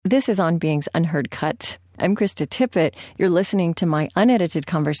This is On Being's Unheard Cuts. I'm Krista Tippett. You're listening to my unedited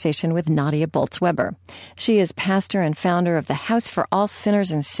conversation with Nadia Bolz-Weber. She is pastor and founder of the House for All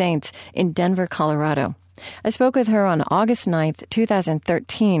Sinners and Saints in Denver, Colorado. I spoke with her on August 9th,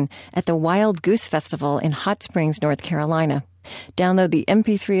 2013 at the Wild Goose Festival in Hot Springs, North Carolina. Download the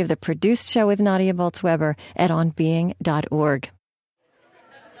MP3 of the produced show with Nadia Bolz-Weber at onbeing.org.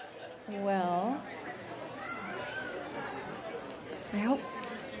 Well, I hope...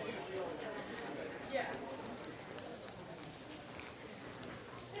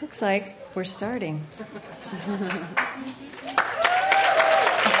 Looks like we're starting.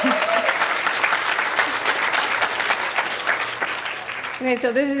 Okay,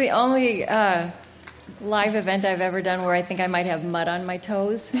 so this is the only live event I've ever done where I think I might have mud on my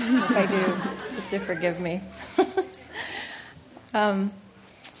toes. If I do, you have to forgive me.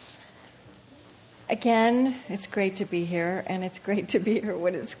 Again, it's great to be here, and it's great to be here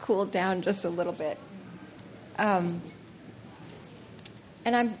when it's cooled down just a little bit.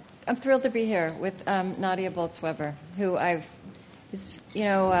 And I'm thrilled to be here with Nadia Bolz-Weber, who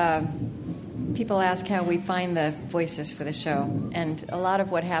people ask how we find the voices for the show, and a lot of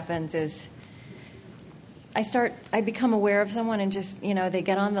what happens is I become aware of someone and just, they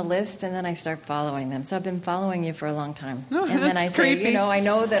get on the list, and then I start following them. So I've been following you for a long time. Oh, and then I creepy. say, I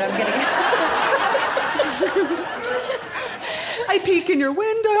know that I'm going to I peek in your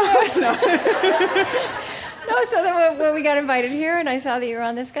windows. No, so then when we got invited here and I saw that you were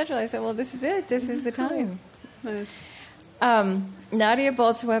on this schedule, I said, well, this is it. This is the time. Nadia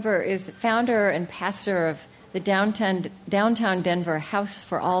Bolz-Weber is founder and pastor of the downtown Denver House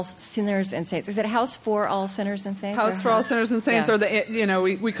for All Sinners and Saints. Is it House for All Sinners and Saints? House for All Sinners and Saints, yeah. Or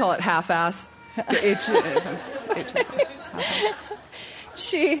we call it half-ass.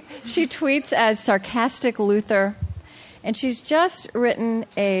 She tweets as Sarcastic Luther, and she's just written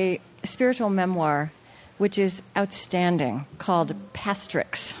a spiritual memoir which is outstanding, called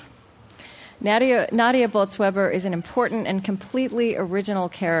Pastrix. Nadia Bolz-Weber is an important and completely original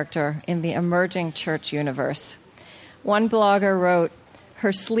character in the emerging church universe. One blogger wrote,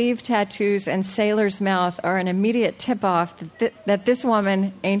 her sleeve tattoos and sailor's mouth are an immediate tip-off that this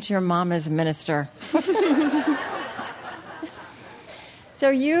woman ain't your mama's minister. So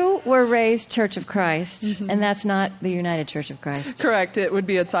you were raised Church of Christ, and that's not the United Church of Christ. Correct. It would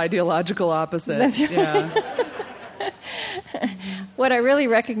be its ideological opposite. That's right. Yeah. What I really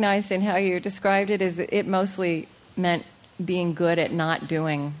recognized in how you described it is that it mostly meant being good at not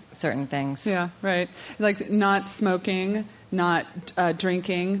doing certain things. Yeah, right. Like not smoking, not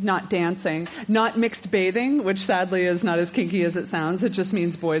drinking, not dancing, not mixed bathing, which sadly is not as kinky as it sounds. It just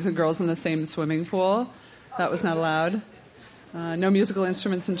means boys and girls in the same swimming pool. That was not allowed. No musical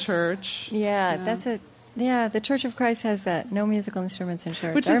instruments in church. Yeah, the Church of Christ has that. No musical instruments in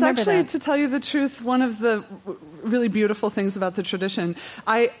church. Which is actually, to tell you the truth, one of the really beautiful things about the tradition.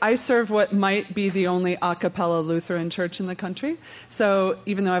 I serve what might be the only a cappella Lutheran church in the country. So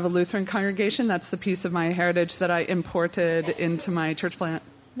even though I have a Lutheran congregation, that's the piece of my heritage that I imported into my church plant.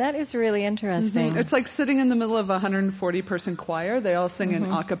 That is really interesting. Mm-hmm. It's like sitting in the middle of a 140-person choir. They all sing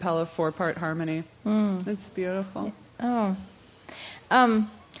in a cappella 4-part harmony. It's beautiful. Oh.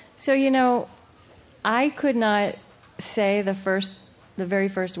 So, I could not say the very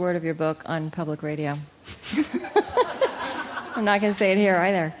first word of your book on public radio. I'm not going to say it here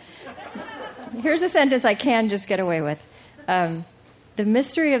either. Here's a sentence I can just get away with. The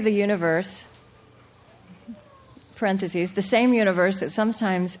mystery of the universe, parentheses, the same universe that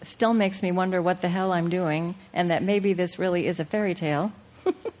sometimes still makes me wonder what the hell I'm doing, and that maybe this really is a fairy tale,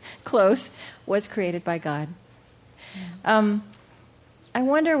 close, was created by God. I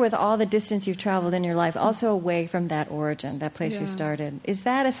wonder, with all the distance you've traveled in your life, also away from that origin, that place you started, is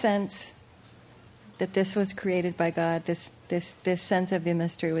that a sense that this was created by God, this sense of the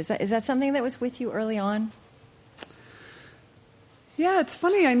mystery? Is that something that was with you early on? Yeah, it's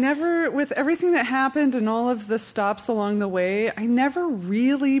funny. I never, with everything that happened and all of the stops along the way, I never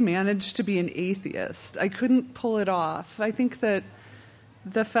really managed to be an atheist. I couldn't pull it off. I think that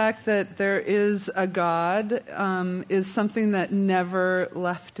the fact that there is a God is something that never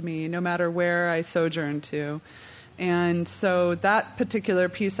left me, no matter where I sojourned to. And so that particular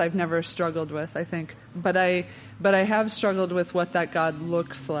piece I've never struggled with, I think. But I have struggled with what that God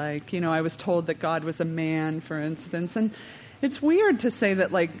looks like. I was told that God was a man, for instance. And it's weird to say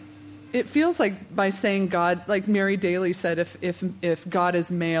that, it feels like by saying God, like Mary Daly said, if God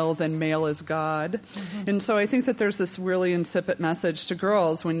is male, then male is God. Mm-hmm. And so I think that there's this really insipid message to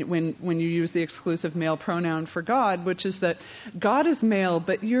girls when you use the exclusive male pronoun for God, which is that God is male,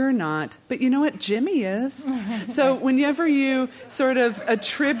 but you're not. But you know what? Jimmy is. So whenever you sort of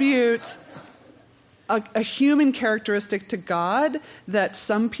attribute a human characteristic to God that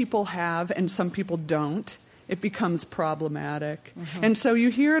some people have and some people don't, it becomes problematic. Mm-hmm. And so you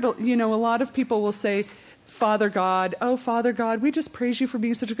hear it, a lot of people will say, Father God, oh, Father God, we just praise you for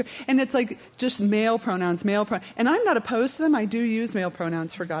being such a good... And it's like just male pronouns. And I'm not opposed to them. I do use male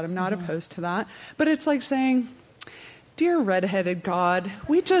pronouns for God. I'm not opposed to that. But it's like saying, dear redheaded God,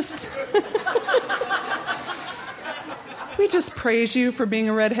 we just praise you for being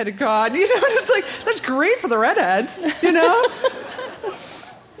a redheaded God. It's like, that's great for the redheads,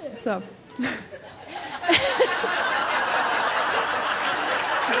 So...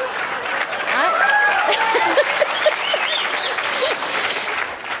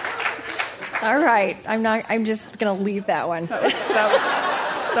 All right, I'm just going to leave that one.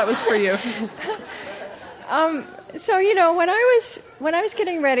 That was for you. So when I was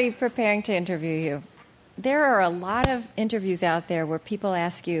getting ready, preparing to interview you, there are a lot of interviews out there where people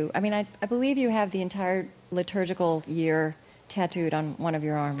ask you. I mean, I believe you have the entire liturgical year tattooed on one of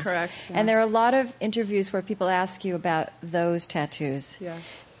your arms. Correct. Yeah. And there are a lot of interviews where people ask you about those tattoos.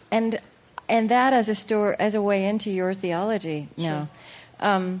 Yes. And that as a way into your theology. Sure.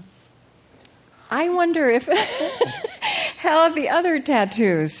 No. I wonder if how the other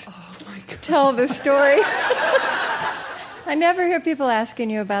tattoos tell the story. I never hear people asking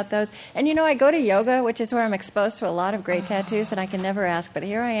you about those. And I go to yoga, which is where I'm exposed to a lot of great tattoos, and I can never ask, but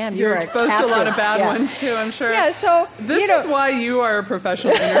here I am. You're exposed to a lot of bad ones, too, I'm sure. Yeah, so... This is why you are a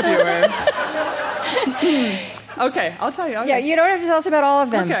professional interviewer. Okay, I'll tell you. Okay. Yeah, you don't have to tell us about all of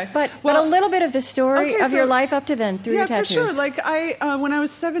them. Okay. But a little bit of the story of your life up to then through your tattoos. Yeah, for sure. Like, when I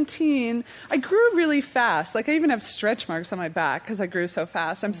was 17, I grew really fast. Like, I even have stretch marks on my back because I grew so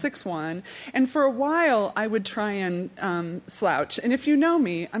fast. I'm 6'1". And for a while, I would try and slouch. And if you know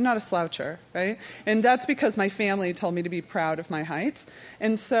me, I'm not a sloucher, right? And that's because my family told me to be proud of my height.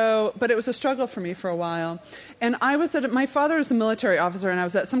 And so, but it was a struggle for me for a while. And my father was a military officer, and I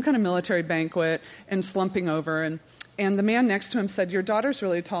was at some kind of military banquet and slumping over, and the man next to him said, "Your daughter's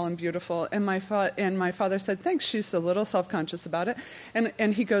really tall and beautiful." And my father said, "Thanks." She's a little self-conscious about it.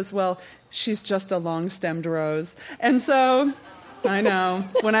 And he goes, "Well, she's just a long-stemmed rose." And so, I know,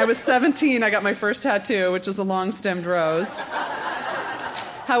 when I was 17, I got my first tattoo, which is a long-stemmed rose.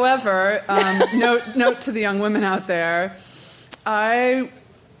 However, note to the young women out there, I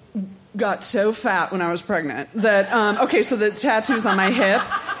got so fat when I was pregnant that, so the tattoo's on my hip,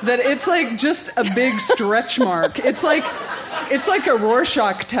 that it's like just a big stretch mark. It's like a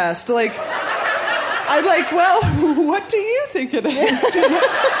Rorschach test. Like, I'm like, well, what do you think it is?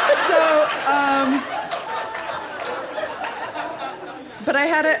 But I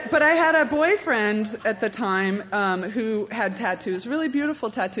had a boyfriend at the time who had tattoos, really beautiful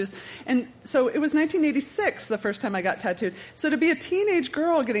tattoos. And so it was 1986 the first time I got tattooed. So to be a teenage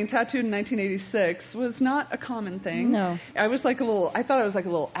girl getting tattooed in 1986 was not a common thing. No. I thought I was like a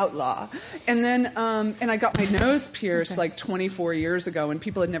little outlaw. And then and I got my nose pierced like 24 years ago, and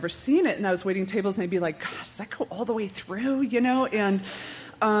people had never seen it. And I was waiting tables, and they'd be like, "God, does that go all the way through?" And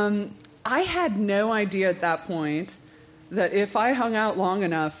I had no idea at that point that if I hung out long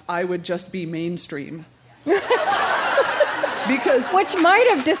enough, I would just be mainstream. Which might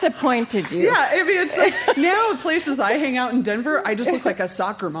have disappointed you. Yeah, I mean, it's like, now places I hang out in Denver, I just look like a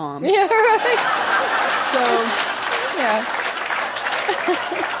soccer mom. Yeah, right. So, yeah.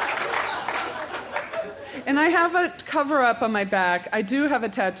 And I have a cover-up on my back. I do have a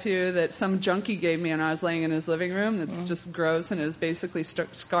tattoo that some junkie gave me when I was laying in his living room that's just gross, and it was basically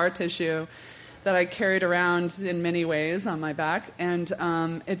scar tissue that I carried around in many ways on my back, and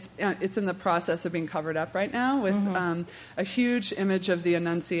it's in the process of being covered up right now with a huge image of the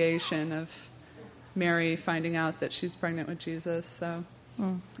Annunciation of Mary finding out that she's pregnant with Jesus. So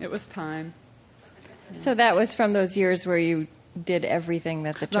it was time. So that was from those years where you did everything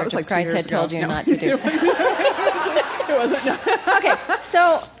that the Church of Christ had told you not to do. It wasn't. No. Okay,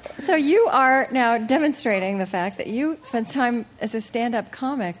 so you are now demonstrating the fact that you spent time as a stand-up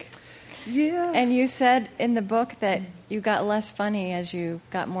comic. Yeah. And you said in the book that you got less funny as you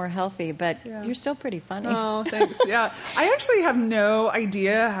got more healthy, but you're still pretty funny. Oh, thanks. Yeah. I actually have no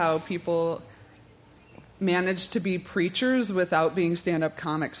idea how people manage to be preachers without being stand-up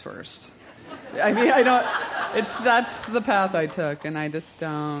comics first. I mean, I don't... That's the path I took, and I just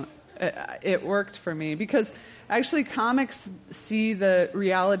don't... it worked for me because actually comics see the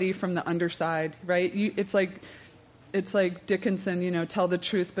reality from the underside, right? It's like Dickinson, tell the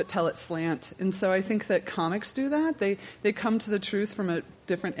truth but tell it slant. And so I think that comics do that. They come to the truth from a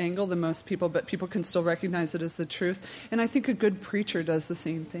different angle than most people, but people can still recognize it as the truth. And I think a good preacher does the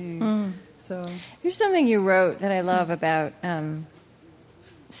same thing. So here's something you wrote that I love about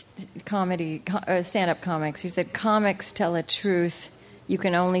comedy, stand-up comics. You said, comics tell a truth you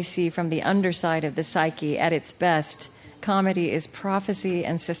can only see from the underside of the psyche. At its best, comedy is prophecy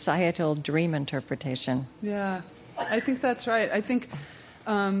and societal dream interpretation. Yeah, I think that's right. I think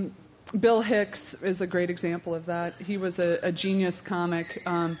Bill Hicks is a great example of that. He was a genius comic.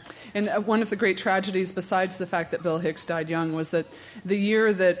 And one of the great tragedies, besides the fact that Bill Hicks died young, was that the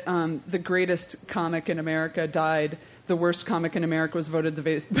year that the greatest comic in America died, the worst comic in America was voted the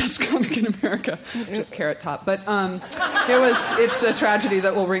best comic in America. Just Carrot Top. But it's a tragedy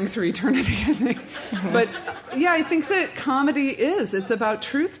that will ring through eternity, I think. But yeah, I think that comedy it's about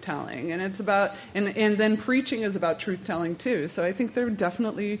truth-telling, and it's about, and then preaching is about truth-telling too. So I think they're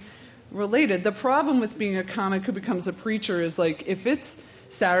definitely related. The problem with being a comic who becomes a preacher is like, if it's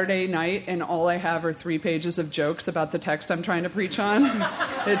Saturday night and all I have are 3 pages of jokes about the text I'm trying to preach on,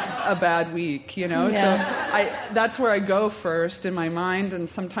 it's a bad week, Yeah. So that's where I go first in my mind, and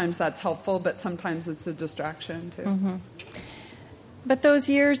sometimes that's helpful, but sometimes it's a distraction too. Mm-hmm. But those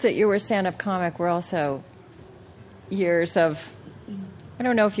years that you were a stand-up comic were also years of, I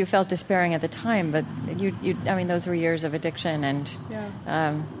don't know if you felt despairing at the time, but those were years of addiction, and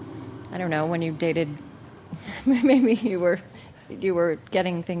I don't know, when you dated, maybe you were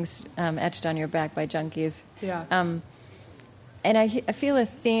getting things etched on your back by junkies. Yeah. And I feel a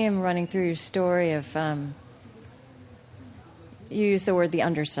theme running through your story of, you use the word the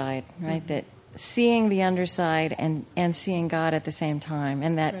underside, right? Mm-hmm. That seeing the underside and seeing God at the same time.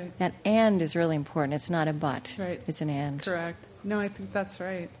 And that and is really important. It's not a but. Right. It's an and. Correct. No, I think that's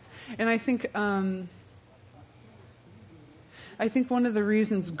right. And I think one of the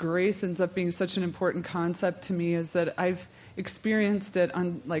reasons grace ends up being such an important concept to me is that I've experienced it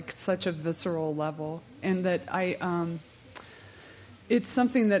on like such a visceral level, and that it's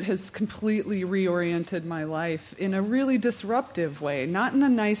something that has completely reoriented my life in a really disruptive way, not in a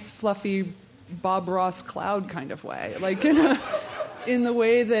nice, fluffy Bob Ross cloud kind of way, like in the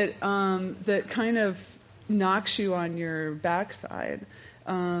way that that kind of knocks you on your backside.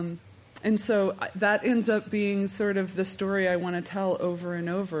 And so that ends up being sort of the story I want to tell over and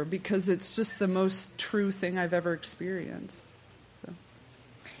over, because it's just the most true thing I've ever experienced. So.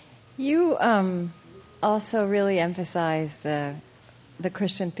 You also really emphasize the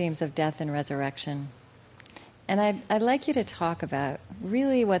Christian themes of death and resurrection. And I'd like you to talk about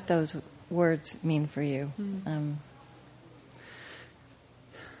really what those words mean for you.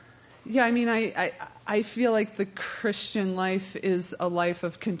 Yeah, I mean, I feel like the Christian life is a life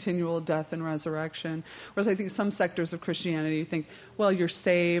of continual death and resurrection, whereas I think some sectors of Christianity think, well, you're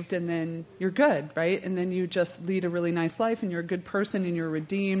saved and then you're good, right? And then you just lead a really nice life and you're a good person and you're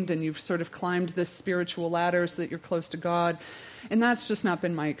redeemed and you've sort of climbed this spiritual ladder so that you're close to God. And that's just not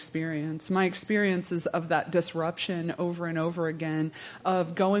been my experience. My experience is of that disruption over and over again,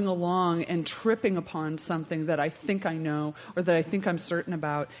 of going along and tripping upon something that I think I know or that I think I'm certain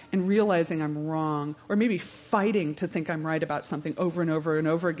about and realizing I'm wrong, or maybe fighting to think I'm right about something over and over and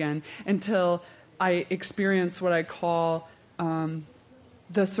over again until I experience what I call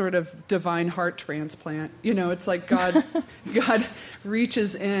the sort of divine heart transplant. It's like God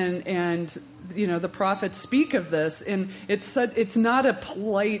reaches in, and the prophets speak of this, and it's not a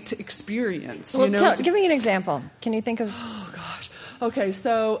polite experience. Well, give me an example. Can you think of? Oh gosh. Okay,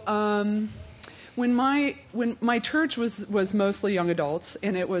 so when my church was mostly young adults,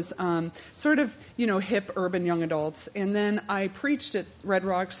 and it was sort of hip urban young adults, and then I preached at Red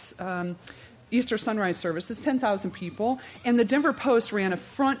Rocks. Easter sunrise service. It's 10,000 people, and the Denver Post ran a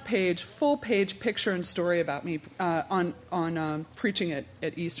front page, full page picture and story about me on preaching at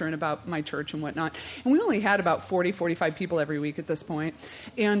Easter and about my church and whatnot. And we only had about 40, 45 people every week at this point.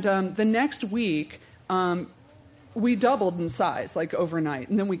 And the next week, we doubled in size, like overnight,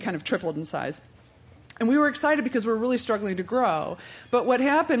 and then we kind of tripled in size. And we were excited because we were really struggling to grow. But what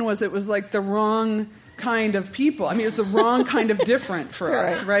happened was it was like the wrong kind of people. I mean, it's the wrong kind of different for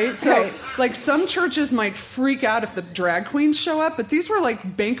us, right? So, like, some churches might freak out if the drag queens show up, but these were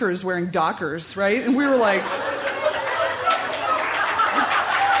like bankers wearing Dockers, right? And we were like,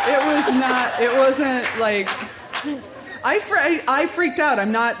 it wasn't like, I freaked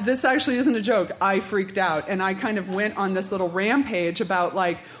out. This actually isn't a joke. I freaked out. And I kind of went on this little rampage about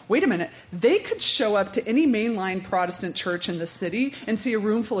like, wait a minute, they could show up to any mainline Protestant church in the city and see a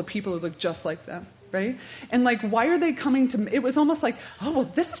room full of people who look just like them. Right? And like, why are they coming to, it was almost like, oh, well,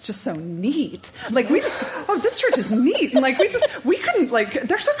 this is just so neat. Like this church is neat. And like, we couldn't like,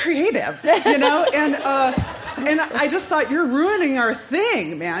 they're so creative, you know? And I just thought, you're ruining our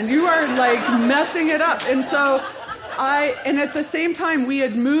thing, man. You are like messing it up. And so and at the same time, we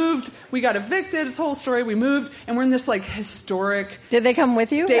had moved, we got evicted, it's a whole story, we moved, and we're in this like historic... Did they come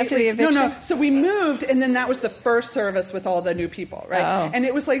with you after the eviction? No. So we moved, and then that was the first service with all the new people, right? Oh. And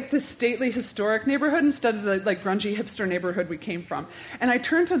it was like this stately, historic neighborhood instead of the like grungy hipster neighborhood we came from. And I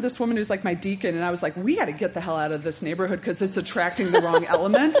turned to this woman who's like my deacon, and I was like, we got to get the hell out of this neighborhood because it's attracting the wrong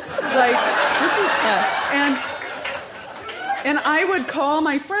element. Like, this is... Yeah. And I would call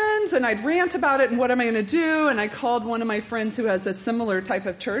my friends, and I'd rant about it, and what am I going to do? And I called one of my friends who has a similar type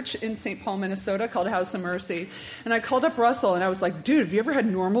of church in St. Paul, Minnesota, called House of Mercy. And I called up Russell, and I was like, dude, have you ever had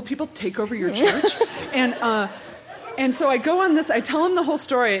normal people take over your church? And so I go on this, I tell him the whole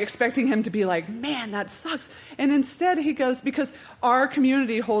story, expecting him to be like, man, that sucks. And instead he goes, because our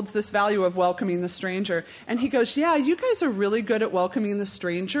community holds this value of welcoming the stranger. And he goes, yeah, you guys are really good at welcoming the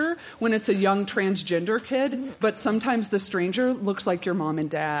stranger when it's a young transgender kid, but sometimes the stranger looks like your mom and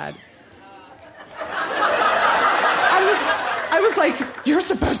dad. I was like, you're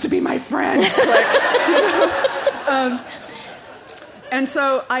supposed to be my friend. And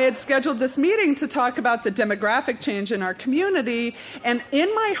so I had scheduled this meeting to talk about the demographic change in our community. And in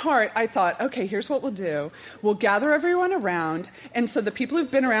my heart, I thought, okay, here's what we'll do. We'll gather everyone around. And so the people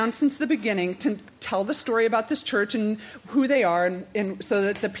who've been around since the beginning to tell the story about this church and who they are. And so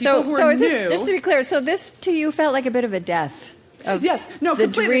that the people who are new... Just to be clear, so this to you felt like a bit of a death. Yes, no, the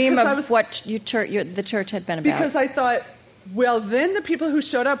completely. Dream of what the church had been about. Because I thought, well, then the people who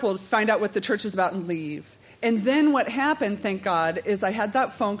showed up will find out what the church is about and leave. And then what happened, thank God, is I had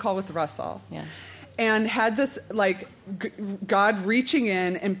that phone call with Russell. Yeah. And had this, like, God reaching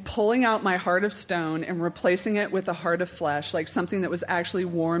in and pulling out my heart of stone and replacing it with a heart of flesh, like something that was actually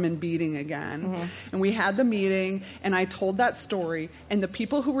warm and beating again. Mm-hmm. And we had the meeting, and I told that story, and the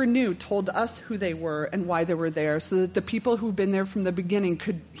people who were new told us who they were and why they were there, so that the people who've been there from the beginning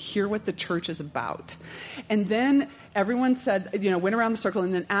could hear what the church is about. And then everyone said, went around the circle,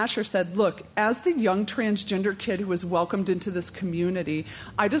 and then Asher said, look, as the young transgender kid who was welcomed into this community,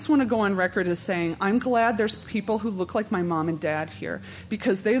 I just want to go on record as saying, I'm glad there's people who look like my mom and dad here,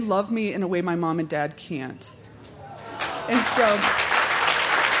 because they love me in a way my mom and dad can't. And so...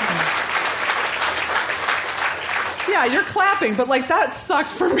 Yeah, you're clapping, but, like, that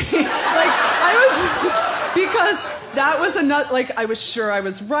sucked for me. Because... That was I was sure I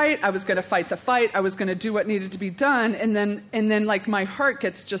was right. I was going to fight the fight. I was going to do what needed to be done. And then like, my heart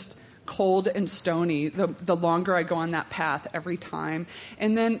gets just cold and stony the longer I go on that path every time.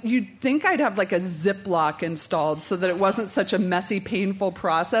 And then you'd think I'd have like a Ziploc installed so that it wasn't such a messy, painful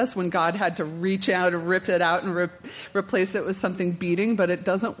process when God had to reach out and rip it out and replace it with something beating, but it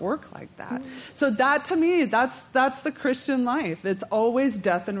doesn't work like that. So that, to me, that's the Christian life. It's always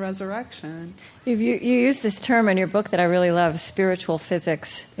death and resurrection. You use this term in your book that I really love, spiritual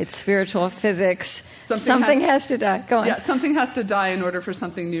physics. It's spiritual physics. Something has to die. Go on. Yeah, something has to die in order for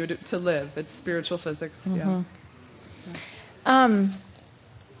something new to live. It's spiritual physics. Mm-hmm. Yeah.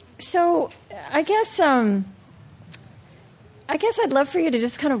 So I guess I'd love for you to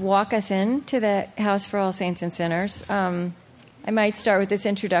just kind of walk us into the House for All Saints and Sinners. I might start with this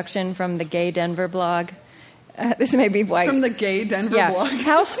introduction from the Gay Denver blog. This may be white. From the Gay Denver blog.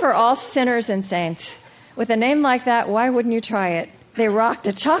 House for All Sinners and Saints. With a name like that, why wouldn't you try it? They rocked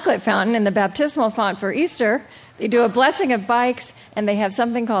a chocolate fountain in the baptismal font for Easter. They do a blessing of bikes, and they have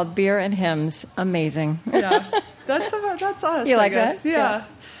something called beer and hymns. Amazing. Yeah, that's us. You like that? Yeah.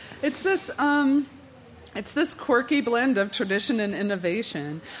 It's this quirky blend of tradition and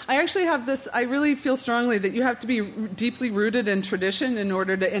innovation. I actually have this, I really feel strongly that you have to be deeply rooted in tradition in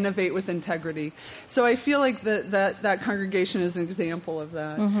order to innovate with integrity. So I feel like that congregation is an example of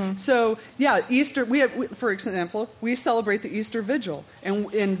that. Mm-hmm. So, yeah, Easter, for example, we celebrate the Easter Vigil.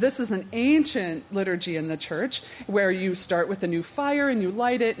 And this is an ancient liturgy in the church where you start with a new fire and you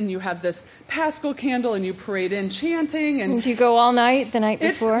light it and you have this Paschal candle and you parade in chanting. And do you go all night the night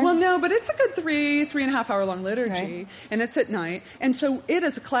before? Well, no, but it's a good 3.5 2.5-hour-long liturgy, Right. and it's at night. And so it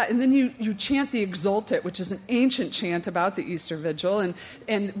is a class, and then you chant the Exultet, which is an ancient chant about the Easter Vigil,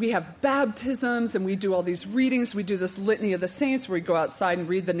 and we have baptisms, and we do all these readings. We do this litany of the saints where we go outside and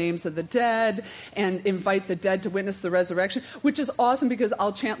read the names of the dead and invite the dead to witness the resurrection, which is awesome because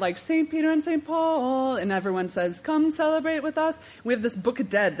I'll chant like St. Peter and St. Paul, and everyone says, come celebrate with us. We have this Book of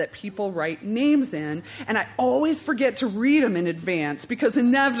Dead that people write names in, and I always forget to read them in advance because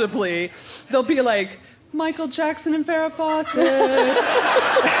inevitably they'll be like, Michael Jackson and Farrah Fawcett.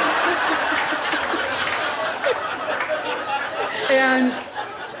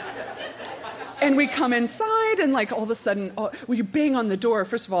 And we come inside, and like all of a sudden, you bang on the door,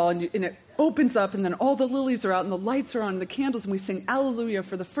 first of all, and it opens up, and then all the lilies are out, and the lights are on, and the candles, and we sing Alleluia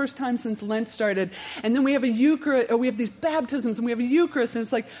for the first time since Lent started. And then we have a Eucharist, we have these baptisms, and we have a Eucharist, and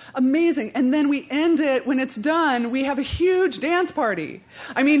it's like amazing. And then we end it, when it's done, we have a huge dance party.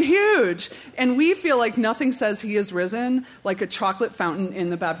 I mean, huge. And we feel like nothing says he is risen like a chocolate fountain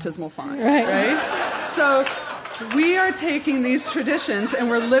in the baptismal font, right? So we are taking these traditions and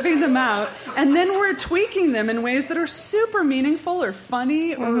we're living them out, and then we're tweaking them in ways that are super meaningful or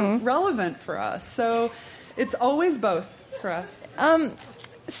funny or relevant for us. So it's always both for us.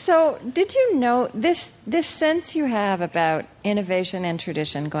 So did you know this sense you have about innovation and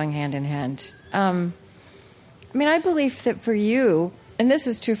tradition going hand in hand? I mean, I believe that for you, and this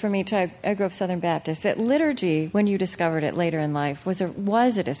was true for me too, I grew up Southern Baptist, that liturgy, when you discovered it later in life, was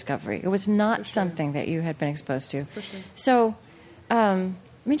a discovery. It was not something that you had been exposed to. For sure. So, I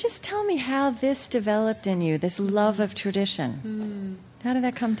mean, just tell me how this developed in you, this love of tradition. How did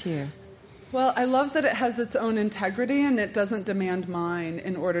that come to you? Well, I love that it has its own integrity and it doesn't demand mine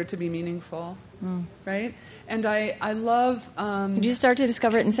in order to be meaningful, right? And I love... Did you start to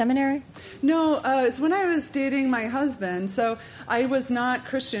discover it in seminary? No, it's when I was dating my husband. So I was not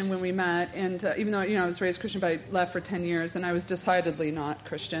Christian when we met, and even though I was raised Christian, but I left for 10 years, and I was decidedly not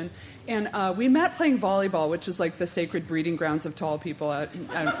Christian. And we met playing volleyball, which is like the sacred breeding grounds of tall people. And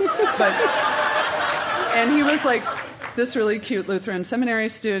he was like this really cute Lutheran seminary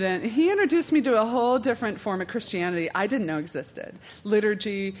student. He introduced me to a whole different form of Christianity I didn't know existed.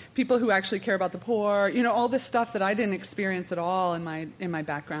 Liturgy, people who actually care about the poor, all this stuff that I didn't experience at all in my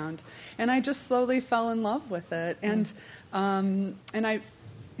background. And I just slowly fell in love with it. And I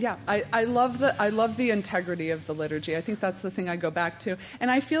love the integrity of the liturgy. I think that's the thing I go back to.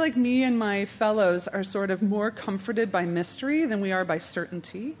 And I feel like me and my fellows are sort of more comforted by mystery than we are by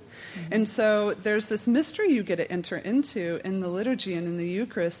certainty. And so there's this mystery you get to enter into in the liturgy and in the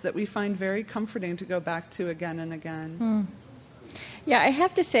Eucharist that we find very comforting to go back to again and again. Yeah, I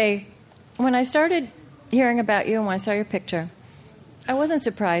have to say, when I started hearing about you and when I saw your picture, I wasn't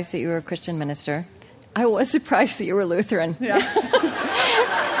surprised that you were a Christian minister. I was surprised that you were Lutheran. Yeah.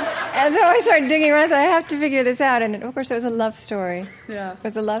 And so I started digging around, so I have to figure this out. And of course, it was a love story. Yeah. It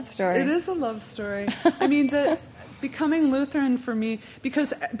was a love story. It is a love story. I mean, becoming Lutheran for me,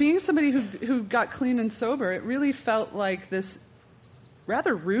 because being somebody who got clean and sober, it really felt like this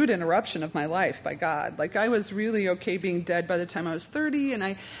rather rude interruption of my life by God. Like, I was really okay being dead by the time I was 30, and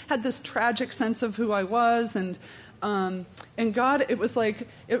I had this tragic sense of who I was, and God, it was like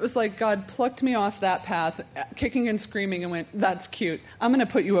God plucked me off that path, kicking and screaming, and went, "That's cute. I'm going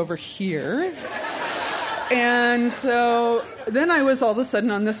to put you over here." And so then I was all of a sudden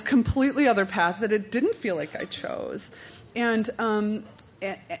on this completely other path that it didn't feel like I chose. And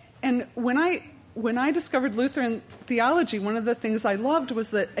when I discovered Lutheran theology, one of the things I loved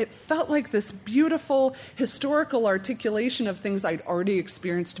was that it felt like this beautiful historical articulation of things I'd already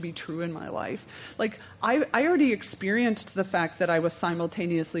experienced to be true in my life. Like, I already experienced the fact that I was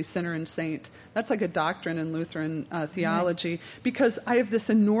simultaneously sinner and saint. That's like a doctrine in Lutheran theology, because I have this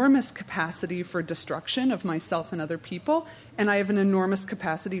enormous capacity for destruction of myself and other people, and I have an enormous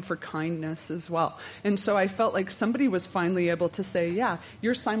capacity for kindness as well. And so I felt like somebody was finally able to say, yeah,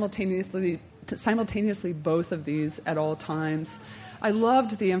 you're simultaneously both of these at all times. I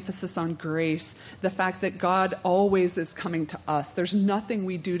loved the emphasis on grace, the fact that God always is coming to us. There's nothing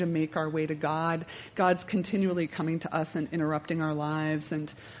we do to make our way to God. God's continually coming to us and interrupting our lives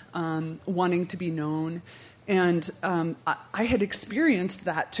and wanting to be known. And I had experienced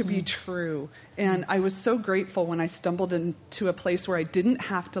that to be true. And I was so grateful when I stumbled into a place where I didn't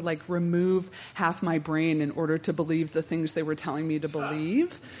have to remove half my brain in order to believe the things they were telling me to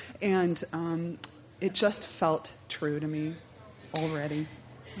believe. And it just felt true to me already.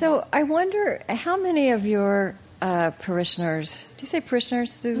 So I wonder how many of your parishioners, do you say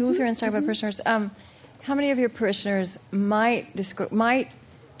parishioners? Do Lutherans talk about parishioners? How many of your parishioners might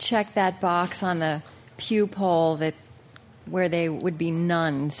check that box on the pew poll that where they would be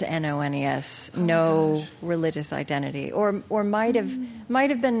nuns, N-O-N-E-S, no religious identity, or might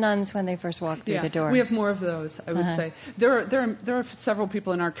have been nuns when they first walked through the door. We have more of those, I would say. There are several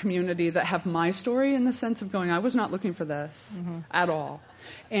people in our community that have my story in the sense of going, I was not looking for this at all.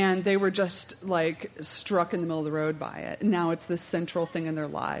 And they were just like struck in the middle of the road by it. And now it's this central thing in their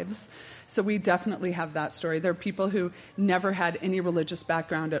lives. So we definitely have that story. There are people who never had any religious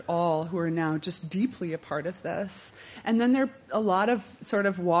background at all who are now just deeply a part of this. And then there are a lot of sort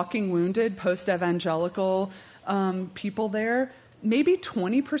of walking wounded, post-evangelical people there. Maybe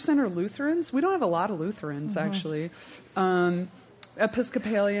 20% are Lutherans. We don't have a lot of Lutherans, actually.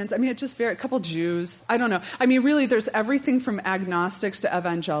 Episcopalians. I mean, it just varies. A couple Jews. I don't know. I mean, really, there's everything from agnostics to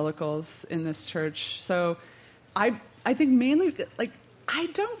evangelicals in this church. So I think mainly, like, I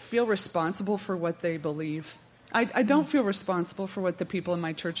don't feel responsible for what they believe. I don't feel responsible for what the people in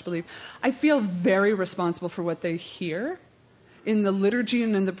my church believe. I feel very responsible for what they hear in the liturgy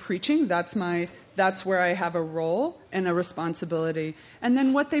and in the preaching. That's where I have a role and a responsibility. And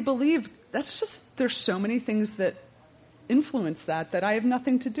then what they believe, that's just, there's so many things that influence that I have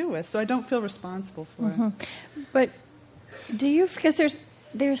nothing to do with. So I don't feel responsible for it. But do you, because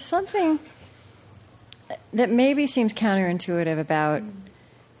there's something that maybe seems counterintuitive about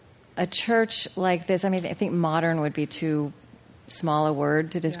a church like this. I mean, I think modern would be too small a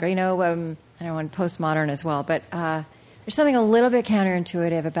word to describe. I don't want postmodern as well, but there's something a little bit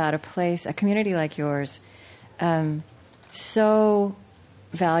counterintuitive about a community like yours, so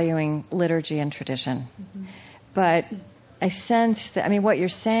valuing liturgy and tradition. But I sense that, I mean, what you're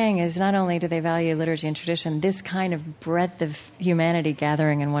saying is not only do they value liturgy and tradition, this kind of breadth of humanity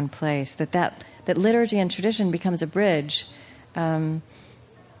gathering in one place, that liturgy and tradition becomes a bridge.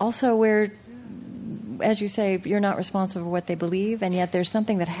 Also where, as you say, you're not responsible for what they believe, and yet there's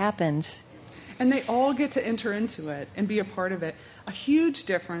something that happens. And they all get to enter into it and be a part of it. A huge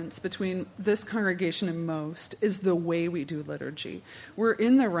difference between this congregation and most is the way we do liturgy. We're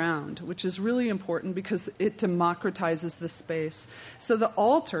in the round, which is really important because it democratizes the space. So the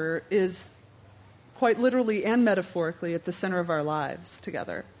altar is quite literally and metaphorically at the center of our lives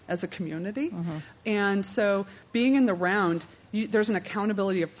together as a community. And so being in the round, there's an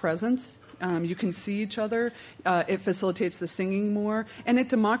accountability of presence. You can see each other. It facilitates the singing more. And it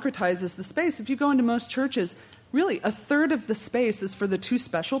democratizes the space. If you go into most churches, really, a third of the space is for the two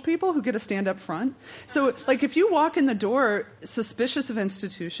special people who get to stand up front. So, like, if you walk in the door suspicious of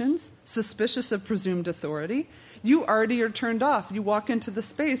institutions, suspicious of presumed authority, you already are turned off. You walk into the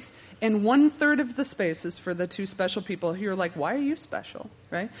space, and 1/3 of the space is for the two special people who are like, why are you special,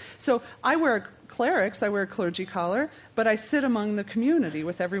 right? So I wear clerics, I wear a clergy collar, but I sit among the community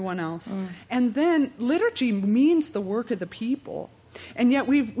with everyone else. And then liturgy means the work of the people. And yet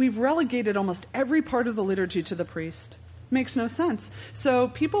we've relegated almost every part of the liturgy to the priest. Makes no sense. So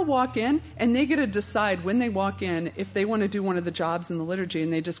people walk in, and they get to decide when they walk in if they want to do one of the jobs in the liturgy,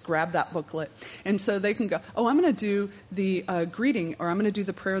 and they just grab that booklet. And so they can go, I'm going to do the greeting, or I'm going to do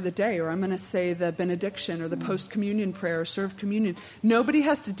the prayer of the day, or I'm going to say the benediction, or the post-communion prayer, or serve communion. Nobody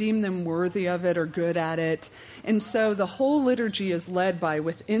has to deem them worthy of it or good at it. And so the whole liturgy is led by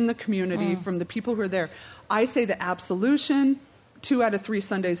within the community from the people who are there. I say the absolution. 2 out of 3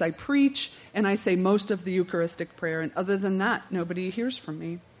 Sundays I preach, and I say most of the Eucharistic prayer. And other than that, nobody hears from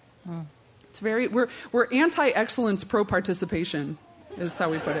me. It's we're anti-excellence, pro-participation, is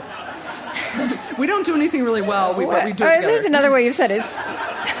how we put it. We don't do anything really well, but we do it together. There's another way you said it.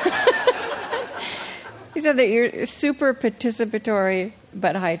 You said that you're super participatory,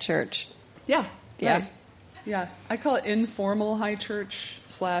 but high church. Yeah. Yeah. Right. Yeah. I call it informal high church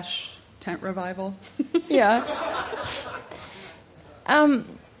 / tent revival. Yeah.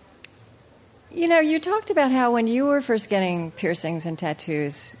 You talked about how when you were first getting piercings and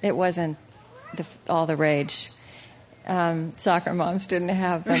tattoos, it wasn't all the rage. Soccer moms didn't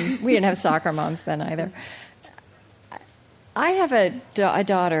have them. We didn't have soccer moms then either. I have a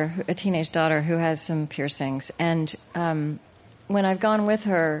daughter, a teenage daughter, who has some piercings. And when I've gone with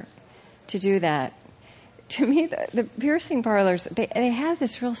her to do that, to me, the piercing parlors, they have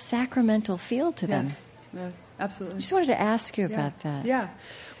this real sacramental feel to them. Yes. Yeah. Absolutely. I just wanted to ask you about that. Yeah.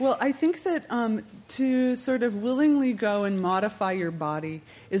 Well, I think that to sort of willingly go and modify your body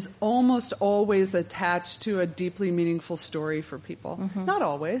is almost always attached to a deeply meaningful story for people. Not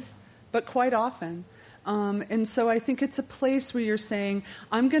always, but quite often. And so I think it's a place where you're saying,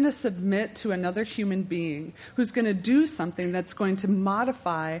 I'm going to submit to another human being who's going to do something that's going to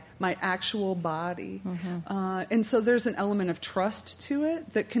modify my actual body. And so there's an element of trust to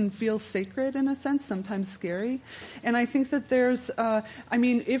it that can feel sacred in a sense, sometimes scary. And I think that there's,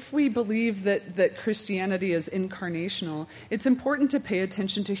 if we believe that Christianity is incarnational, it's important to pay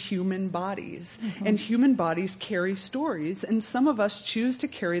attention to human bodies. And human bodies carry stories. And some of us choose to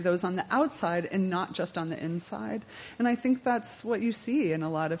carry those on the outside and not just on the inside. And I think that's what you see in a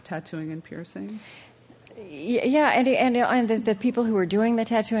lot of tattooing and piercing. Yeah, and the people who are doing the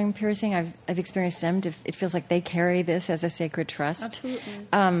tattooing and piercing, I've experienced them. It feels like they carry this as a sacred trust.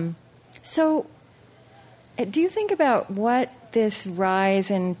 Absolutely. So, do you think about what this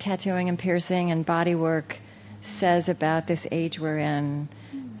rise in tattooing and piercing and body work says about this age we're in?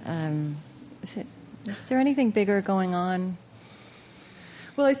 Is there anything bigger going on?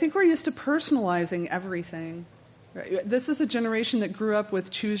 Well, I think we're used to personalizing everything. Right? This is a generation that grew up with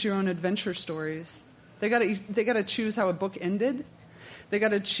choose your own adventure stories. They got to choose how a book ended. They got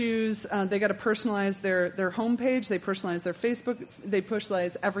to choose. They got to personalize their homepage. They personalize their Facebook. They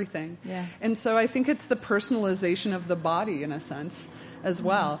personalize everything. Yeah. And so I think it's the personalization of the body in a sense as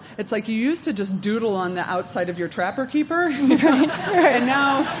well. It's like you used to just doodle on the outside of your trapper keeper, right. And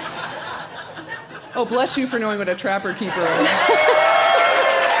now, oh, bless you for knowing what a trapper keeper is.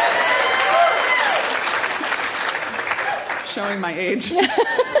 Showing my age.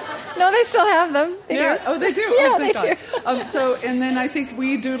 No, they still have them. They do. Oh, they do. Yeah, oh, they God. do. And then I think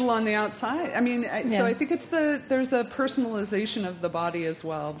we doodle on the outside. So I think there's a personalization of the body as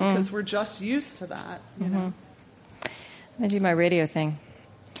well because we're just used to that. You know. I do my radio thing.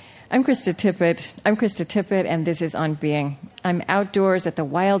 I'm Krista Tippett, and this is On Being. I'm outdoors at the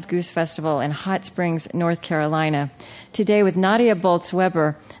Wild Goose Festival in Hot Springs, North Carolina, today with Nadia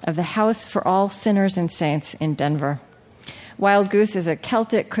Bolz-Weber of the House for All Sinners and Saints in Denver. Wild goose is a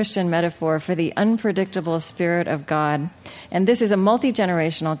Celtic Christian metaphor for the unpredictable spirit of God, and this is a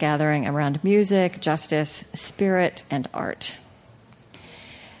multi-generational gathering around music, justice, spirit, and art.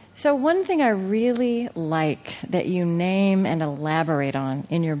 So one thing I really like that you name and elaborate on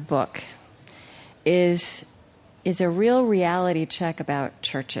in your book is a real reality check about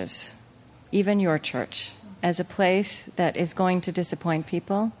churches, even your church, as a place that is going to disappoint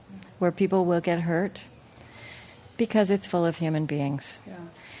people, where people will get hurt, because it's full of human beings. Yeah.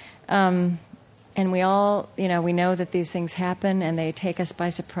 And we all, we know that these things happen and they take us by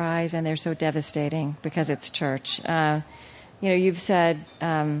surprise and they're so devastating because it's church. You've said,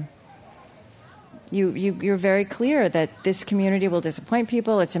 you're very clear that this community will disappoint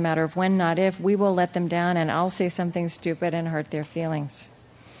people. It's a matter of when, not if. We will let them down and I'll say something stupid and hurt their feelings.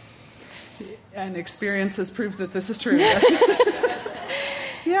 And experience has proved that this is true, yes.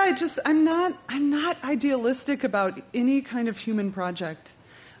 Yeah, I'm not idealistic about any kind of human project.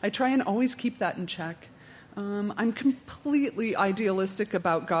 I try and always keep that in check. I'm completely idealistic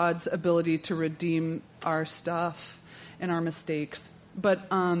about God's ability to redeem our stuff and our mistakes. But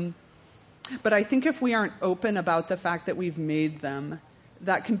I think if we aren't open about the fact that we've made them,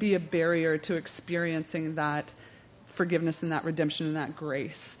 that can be a barrier to experiencing that forgiveness and that redemption and that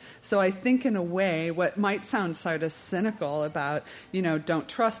grace. So I think in a way, what might sound sort of cynical about, don't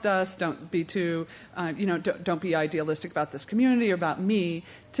trust us, don't be too, don't be idealistic about this community or about me,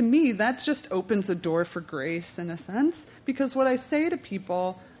 to me, that just opens a door for grace in a sense. Because what I say to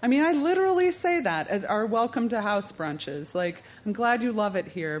people, I literally say that at our welcome to house brunches. Like, I'm glad you love it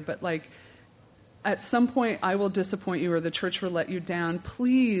here, but at some point I will disappoint you or the church will let you down.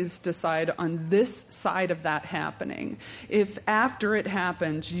 Please decide on this side of that happening. If after it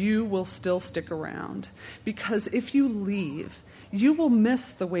happens, you will still stick around. Because if you leave, you will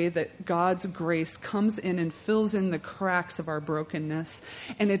miss the way that God's grace comes in and fills in the cracks of our brokenness.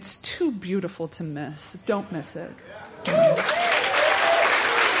 And it's too beautiful to miss. Don't miss it.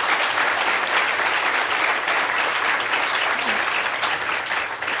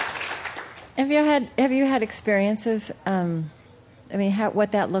 Have you had experiences?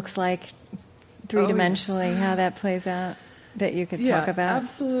 What that looks like three-dimensionally, yes. How that plays out, that you could talk about?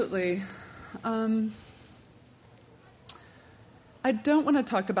 Absolutely. I don't want to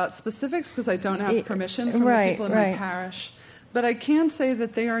talk about specifics because I don't have permission from the people in my parish. But I can say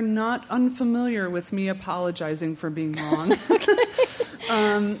that they are not unfamiliar with me apologizing for being wrong.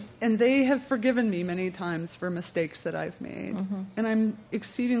 And they have forgiven me many times for mistakes that I've made. Mm-hmm. And I'm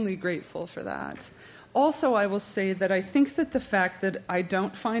exceedingly grateful for that. Also, I will say that I think that the fact that I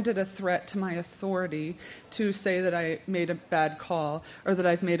don't find it a threat to my authority to say that I made a bad call or that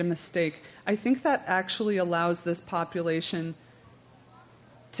I've made a mistake, I think that actually allows this population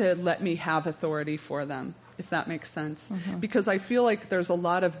to let me have authority for them, if that makes sense. Mm-hmm. Because I feel like there's a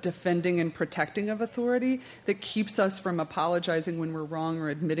lot of defending and protecting of authority that keeps us from apologizing when we're wrong or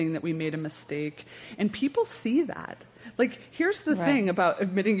admitting that we made a mistake. And people see that. Like, here's the thing about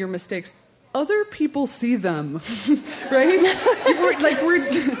admitting your mistakes. Other people see them, right?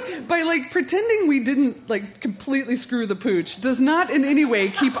 By pretending we didn't completely screw the pooch does not in any way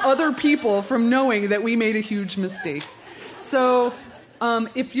keep other people from knowing that we made a huge mistake. So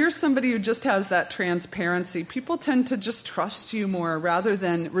if you're somebody who just has that transparency, people tend to just trust you more rather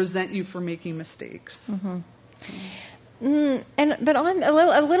than resent you for making mistakes. Mm-hmm. But on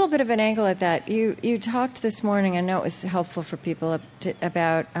a little bit of an angle at that, you talked this morning, I know it was helpful for people,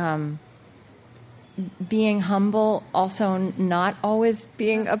 about being humble, also not always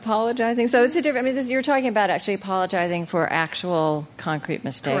being apologizing. So it's a different. You're talking about actually apologizing for actual concrete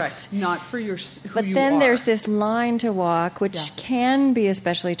mistakes, correct? Not for who but you then are. There's this line to walk, which can be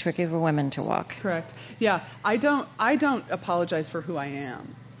especially tricky for women to walk. Correct. Yeah, I don't apologize for who I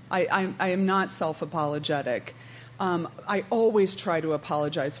am. I am not self-apologetic. I always try to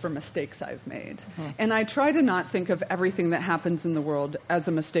apologize for mistakes I've made. Mm-hmm. And I try to not think of everything that happens in the world as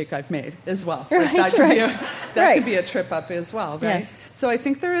a mistake I've made as well. Right, that could be a trip up as well, right? Yes. So I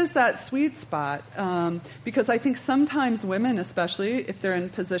think there is that sweet spot because I think sometimes women, especially if they're in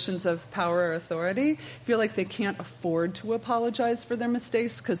positions of power or authority, feel like they can't afford to apologize for their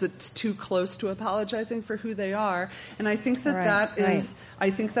mistakes because it's too close to apologizing for who they are. And I think I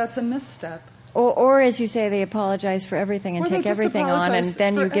think that's a misstep. Or as you say, they apologize for everything and take everything on, and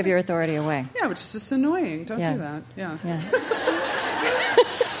then you give your authority away. Yeah, which is just annoying. Don't do that. Yeah.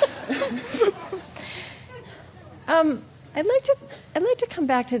 I'd like to come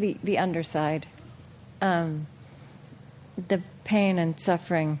back to the underside, the pain and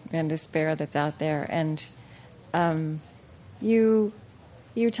suffering and despair that's out there, and you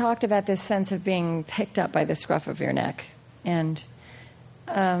talked about this sense of being picked up by the scruff of your neck, and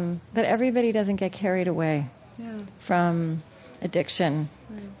that everybody doesn't get carried away from addiction,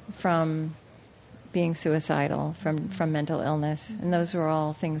 from being suicidal, from mental illness. And those were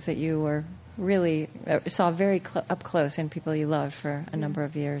all things that you were really saw very up close in people you loved for a number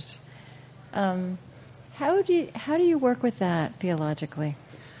of years. How do you work with that theologically?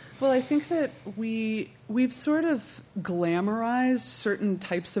 Well, I think that we've sort of glamorized certain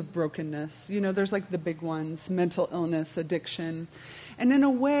types of brokenness. There's the big ones, mental illness, addiction. And in a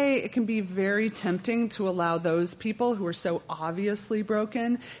way, it can be very tempting to allow those people who are so obviously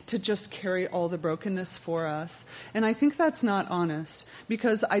broken to just carry all the brokenness for us. And I think that's not honest,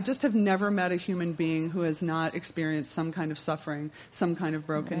 because I just have never met a human being who has not experienced some kind of suffering, some kind of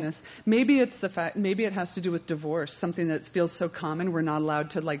brokenness. Right. Maybe it has to do with divorce, something that feels so common we're not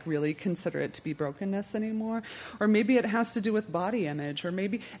allowed to really consider it to be brokenness anymore. Or maybe it has to do with body image, or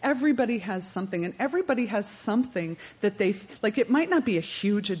maybe everybody has something, and everybody has something that they it might not be a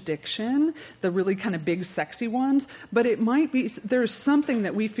huge addiction, the really kind of big sexy ones, but it might be there's something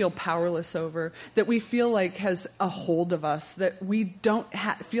that we feel powerless over, that we feel like has a hold of us, that we don't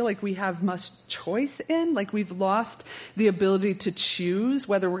feel like we have much choice in, like we've lost the ability to choose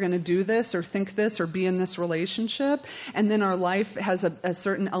whether we're going to do this or think this or be in this relationship, and then our life has a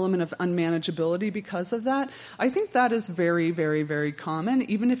certain element of unmanageability because of that. I think that is very, very, very common,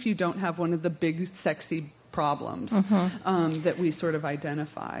 even if you don't have one of the big sexy problems that we sort of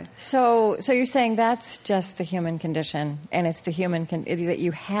identify. So you're saying that's just the human condition, and it's the human that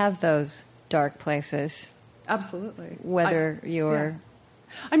you have those dark places. Absolutely. Whether you're... Yeah.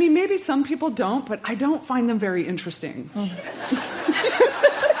 I mean, maybe some people don't, but I don't find them very interesting.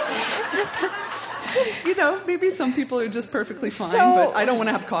 Maybe some people are just perfectly fine, but I don't want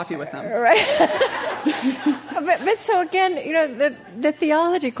to have coffee with them. Right. but so again, the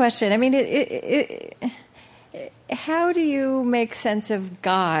theology question, I mean, how do you make sense of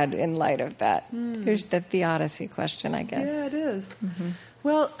God in light of that? Here's the theodicy question, I guess. Yeah, it is. Mm-hmm.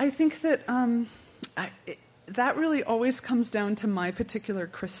 Well, I think that that really always comes down to my particular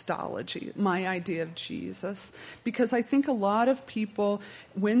Christology, my idea of Jesus. Because I think a lot of people,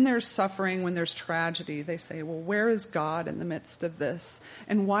 when there's suffering, when there's tragedy, they say, well, where is God in the midst of this?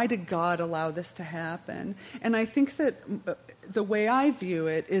 And why did God allow this to happen? And I think that the way I view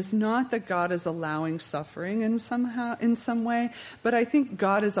it is not that God is allowing suffering in some way, but I think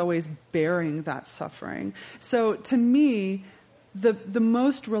God is always bearing that suffering. So to me, the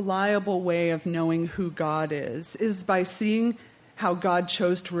most reliable way of knowing who God is by seeing how God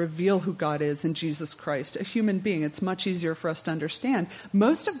chose to reveal who God is in Jesus Christ, a human being. It's much easier for us to understand.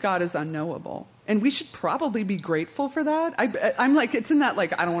 Most of God is unknowable, and we should probably be grateful for that. I'm it's in that I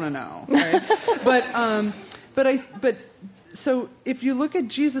don't want to know, right? but So if you look at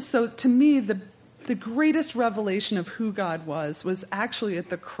Jesus, so to me, the greatest revelation of who God was actually at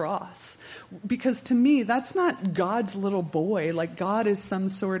the cross. Because to me, that's not God's little boy, like God is some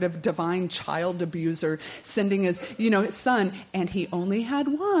sort of divine child abuser sending his son, and he only had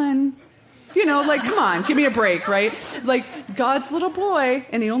one. Come on, give me a break, right? Like God's little boy,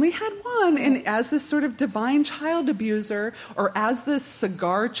 and he only had one, and as this sort of divine child abuser, or as this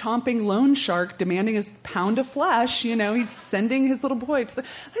cigar-chomping loan shark demanding his pound of flesh, he's sending his little boy to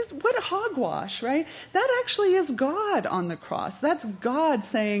what a hogwash, right? That actually is God on the cross. That's God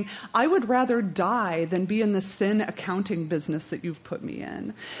saying, I would rather die than be in the sin accounting business that you've put me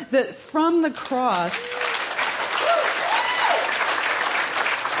in. That from the cross...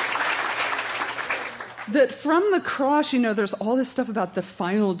 That from the cross, there's all this stuff about the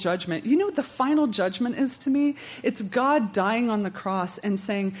final judgment. You know what the final judgment is to me? It's God dying on the cross and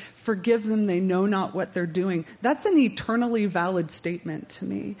saying, forgive them, they know not what they're doing. That's an eternally valid statement to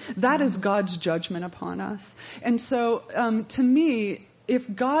me. That is God's judgment upon us. And so, to me,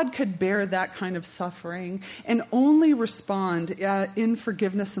 if God could bear that kind of suffering and only respond in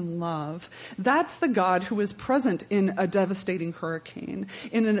forgiveness and love, that's the God who is present in a devastating hurricane,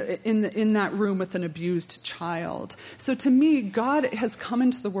 in that room with an abused child. So to me, God has come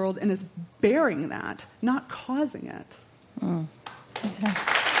into the world and is bearing that, not causing it. Mm. Okay.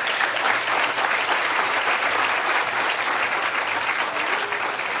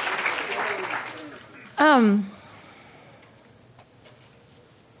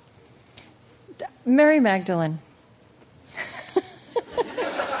 Mary Magdalene,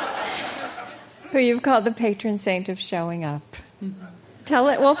 who you've called the patron saint of showing up. Mm-hmm.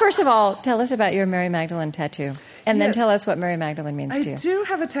 First of all, tell us about your Mary Magdalene tattoo, and then tell us what Mary Magdalene means to you. I do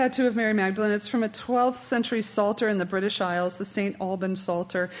have a tattoo of Mary Magdalene. It's from a 12th century Psalter in the British Isles, the St. Alban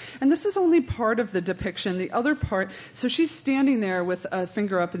Psalter. And this is only part of the depiction. The other part, so she's standing there with a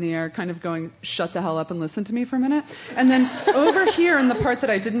finger up in the air, kind of going, shut the hell up and listen to me for a minute. And then over here in the part that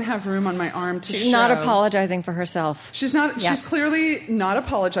I didn't have room on my arm to show. She's not apologizing for herself. She's not. Yeah. She's clearly not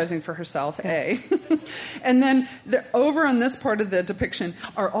apologizing for herself, A. And then over on this part of the depiction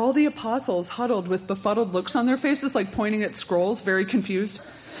are all the apostles huddled with befuddled looks on their faces, like pointing at scrolls, very confused.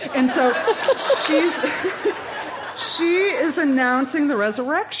 And so she is announcing the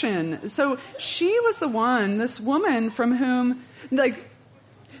resurrection. So she was the one, this woman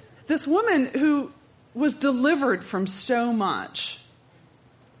who was delivered from so much,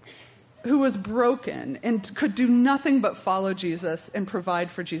 who was broken and could do nothing but follow Jesus and provide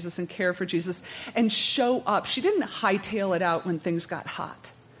for Jesus and care for Jesus and show up. She didn't hightail it out when things got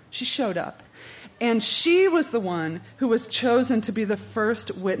hot. She showed up. And she was the one who was chosen to be the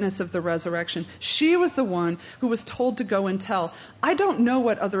first witness of the resurrection. She was the one who was told to go and tell. I don't know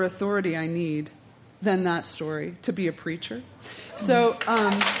what other authority I need than that story to be a preacher. So,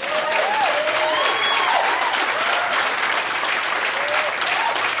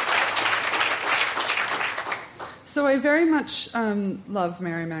 so I very much love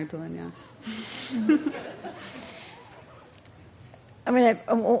Mary Magdalene, yes. I'm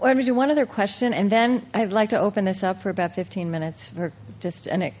going to do one other question, and then I'd like to open this up for about 15 minutes for just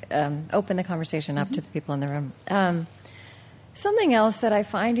open the conversation up to the people in the room. Something else that I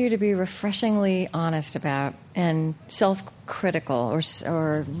find you to be refreshingly honest about and self-critical,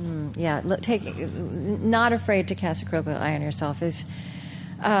 not afraid to cast a critical eye on yourself, is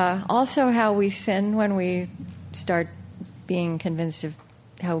also how we sin when we start being convinced of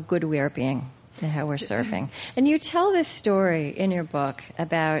how good we are being and how we're surfing. And you tell this story in your book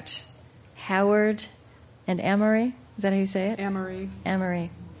about Howard and Amory. Is that how you say it? Amory.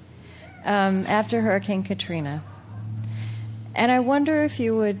 After Hurricane Katrina. And I wonder if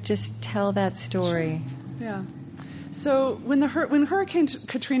you would just tell that story. Yeah. So when Hurricane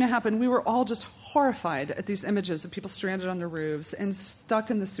Katrina happened, we were all just horrified at these images of people stranded on their roofs and stuck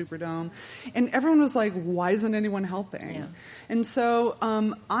in the Superdome, and everyone was like, "Why isn't anyone helping?" Yeah. And so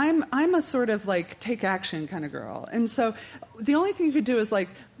I'm a sort of like take action kind of girl, and so the only thing you could do is like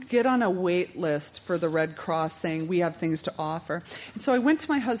get on a wait list for the Red Cross saying we have things to offer. And so I went to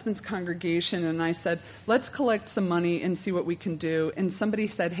my husband's congregation and I said, let's collect some money and see what we can do. And somebody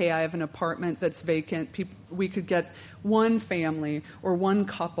said, hey, I have an apartment that's vacant. We could get one family or one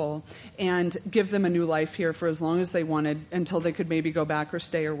couple and give them a new life here for as long as they wanted until they could maybe go back or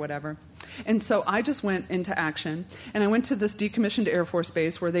stay or whatever. And so I just went into action, and I went to this decommissioned Air Force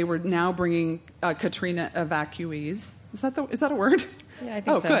base where they were now bringing Katrina evacuees. Is that a word? Yeah, I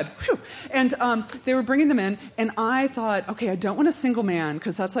think so. Oh, good. Whew. And they were bringing them in, and I thought, okay, I don't want a single man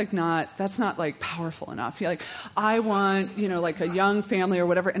because that's not like powerful enough. Like, I want, like a young family or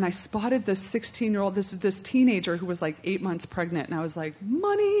whatever. And I spotted this 16-year-old, this teenager who was like 8 months pregnant, and I was like,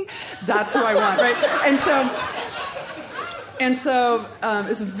 money, that's who I want, right? And so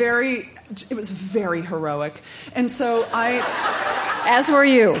it was very heroic. And so as were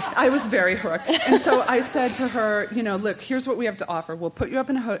you. I was very heroic. And so I said to her, look, here's what we have to offer. We'll put you up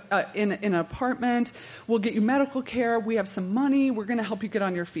in an apartment. We'll get you medical care. We have some money. We're going to help you get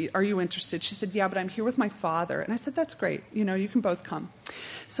on your feet. Are you interested? She said, yeah, but I'm here with my father. And I said, that's great. You can both come.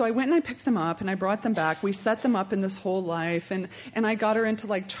 So I went and I picked them up and I brought them back. We set them up in this whole life. And I got her into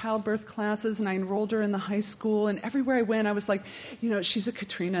like childbirth classes, and I enrolled her in the high school. And everywhere I went, I was like, she's a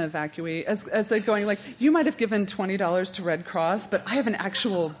Katrina evacuee. As they're going, like, you might have given $20 to Red Cross, but I have an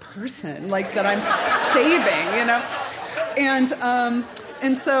actual person, like, that I'm saving,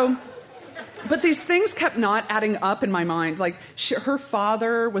 And so, but these things kept not adding up in my mind. Like, her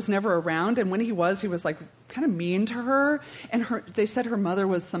father was never around, and when he was like kind of mean to her. And they said her mother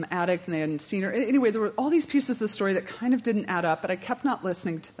was some addict, and they hadn't seen her. Anyway, there were all these pieces of the story that kind of didn't add up, but I kept not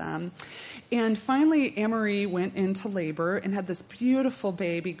listening to them. And finally, Anne-Marie went into labor and had this beautiful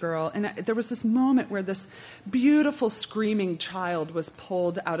baby girl. And there was this moment where this beautiful screaming child was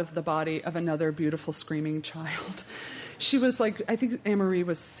pulled out of the body of another beautiful screaming child. She was like, I think Anne-Marie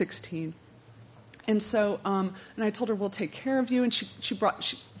was 16. And so, and I told her, we'll take care of you. And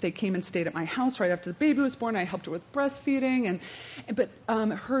they came and stayed at my house right after the baby was born. I helped her with breastfeeding. But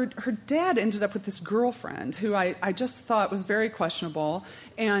her dad ended up with this girlfriend who I just thought was very questionable.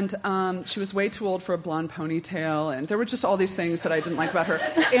 And she was way too old for a blonde ponytail. And there were just all these things that I didn't like about her.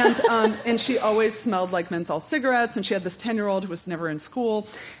 And she always smelled like menthol cigarettes. And she had this 10-year-old who was never in school.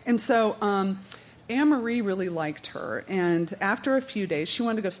 And so Anne-Marie really liked her, and after a few days, she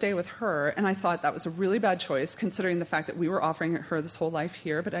wanted to go stay with her, and I thought that was a really bad choice, considering the fact that we were offering her this whole life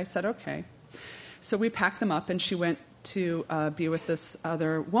here, but I said, okay. So we packed them up, and she went to be with this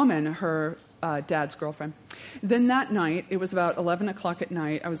other woman, her dad's girlfriend. Then that night, it was about 11 o'clock at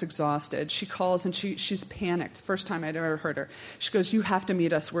night, I was exhausted. She calls, and she's panicked. First time I'd ever heard her. She goes, you have to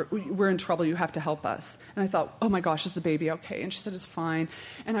meet us. We're in trouble. You have to help us. And I thought, oh my gosh, is the baby okay? And she said, it's fine.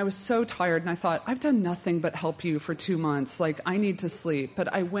 And I was so tired, and I thought, I've done nothing but help you for 2 months. Like, I need to sleep.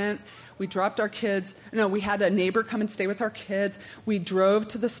 But I went, we dropped our kids. No, we had a neighbor come and stay with our kids. We drove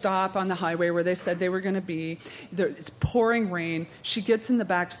to the stop on the highway where they said they were going to be. It's pouring rain. She gets in the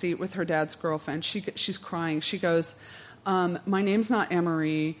back seat with her dad's girlfriend. She's crying. She goes, my name's not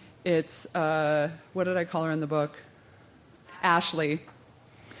Anne-Marie. It's, what did I call her in the book? Ashley.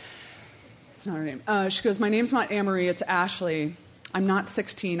 It's not her name. She goes, my name's not Anne-Marie. It's Ashley. I'm not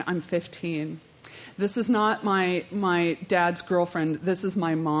 16. I'm 15. This is not my dad's girlfriend. This is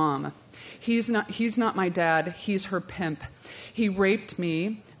my mom. He's not my dad. He's her pimp. He raped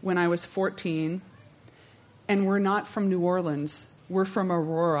me when I was 14, and we're not from New Orleans. We're from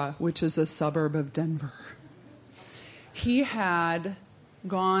Aurora, which is a suburb of Denver. He had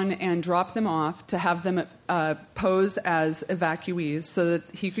gone and dropped them off to have them pose as evacuees so that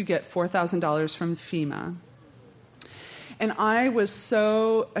he could get $4,000 from FEMA. And I was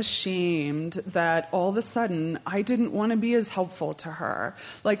so ashamed that all of a sudden I didn't want to be as helpful to her.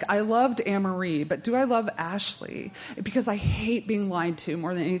 Like, I loved Anne-Marie, but do I love Ashley? Because I hate being lied to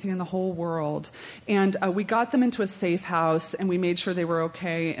more than anything in the whole world. And we got them into a safe house, and we made sure they were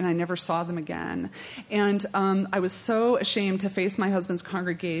okay, and I never saw them again. And I was so ashamed to face my husband's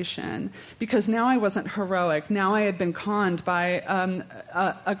congregation, because now I wasn't heroic. Now I had been conned by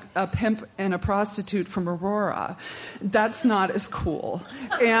a pimp and a prostitute from Aurora. That's not as cool.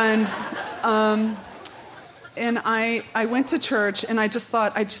 And I went to church, and I just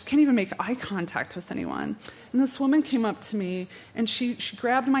thought, I just can't even make eye contact with anyone. And this woman came up to me, and she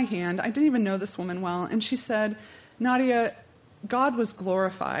grabbed my hand. I didn't even know this woman well. And she said, Nadia, God was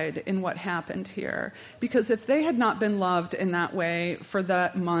glorified in what happened here. Because if they had not been loved in that way for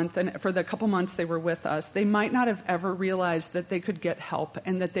that month and for the couple months they were with us, they might not have ever realized that they could get help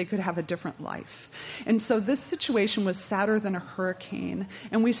and that they could have a different life. And so this situation was sadder than a hurricane,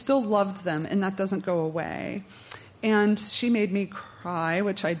 and we still loved them, and that doesn't go away. And she made me cry,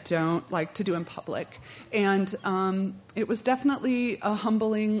 which I don't like to do in public. And it was definitely a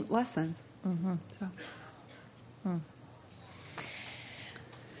humbling lesson. Mm-hmm. So. Hmm.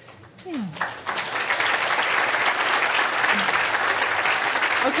 Yeah.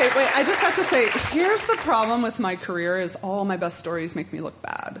 Okay, wait, I just have to say, here's the problem with my career is all my best stories make me look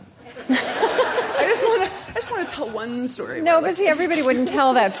bad. I just want to tell one story. No, but see, everybody wouldn't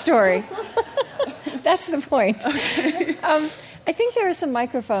tell that story. That's the point. Okay. I think there are some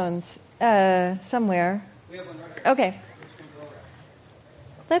microphones somewhere. We have one right here. Okay.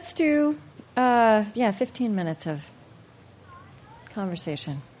 Let's do, 15 minutes of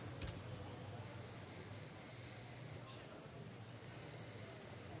conversation.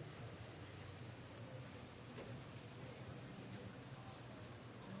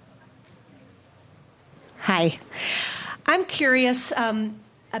 Hi. I'm curious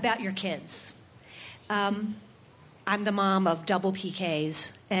about your kids. I'm the mom of double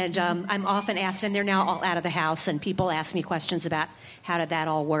PKs, and I'm often asked, and they're now all out of the house, and people ask me questions about how did that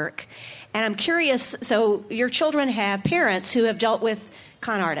all work. And I'm curious, so your children have parents who have dealt with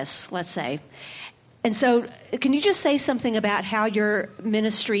con artists, let's say. And so can you just say something about how your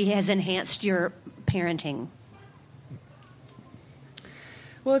ministry has enhanced your parenting?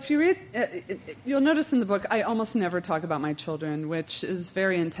 Well, if you read, you'll notice in the book, I almost never talk about my children, which is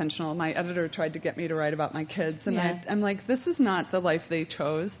very intentional. My editor tried to get me to write about my kids, and I'm like, this is not the life they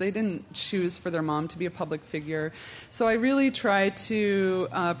chose. They didn't choose for their mom to be a public figure. So I really try to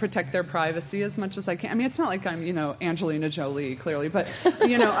protect their privacy as much as I can. I mean, it's not like I'm, Angelina Jolie, clearly, but,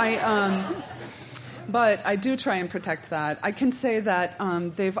 But I do try and protect that. I can say that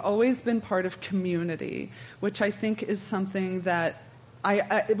they've always been part of community, which I think is something that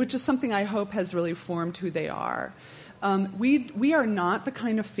which is something I hope has really formed who they are. We are not the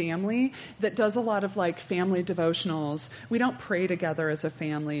kind of family that does a lot of family devotionals. We don't pray together as a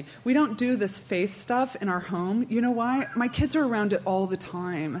family. We don't do this faith stuff in our home. You know why? My kids are around it all the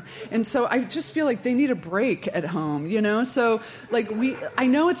time. And so I just feel like they need a break at home, So I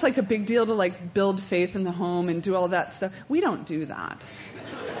know it's a big deal to build faith in the home and do all that stuff. We don't do that.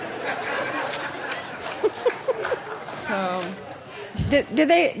 So... Did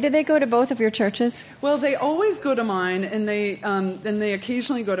they go to both of your churches? Well, they always go to mine, and they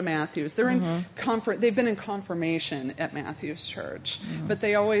occasionally go to Matthew's. They're in they've been in confirmation at Matthew's church, but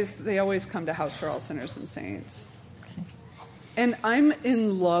they always come to House for All Sinners and Saints. Okay. And I'm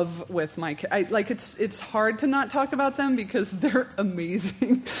in love with my kids. It's hard to not talk about them because they're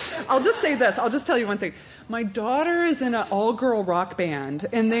amazing. I'll just say this. I'll just tell you one thing. My daughter is in an all-girl rock band,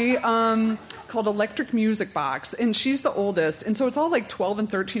 and they called Electric Music Box, and she's the oldest, and so it's all 12 and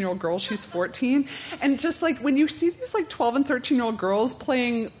 13-year-old girls. She's 14, and just when you see these 12 and 13-year-old girls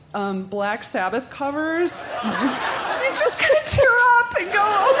playing Black Sabbath covers, you just kind of tear up and go,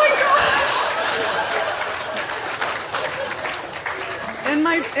 "Oh my gosh!"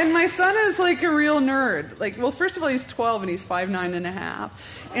 And my son is a real nerd. Well, first of all, he's 12 and he's 5'9.5".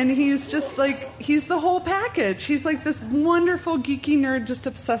 And he's just he's the whole package. He's this wonderful geeky nerd just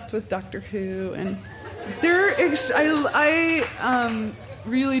obsessed with Doctor Who. And I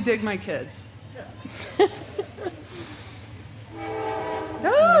really dig my kids.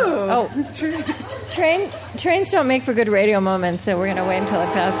 Oh, that's right. Trains don't make for good radio moments, so we're going to wait until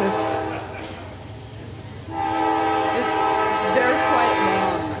it passes. They're quite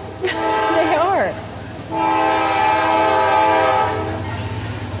long. They are.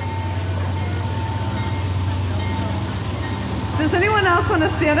 Does anyone else want to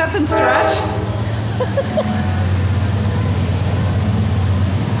stand up and stretch?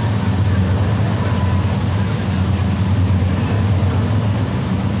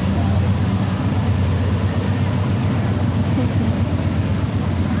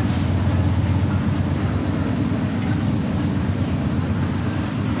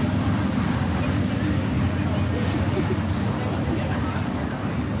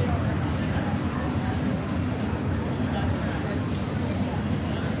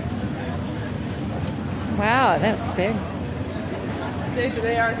 Wow, that's big.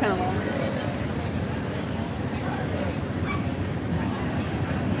 They are kind of long.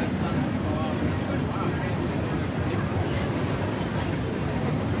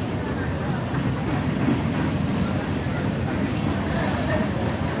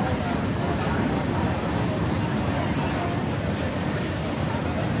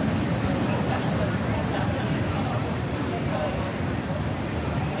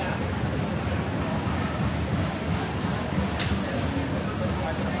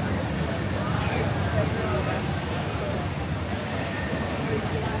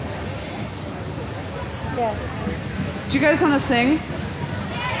 Do you guys want to sing?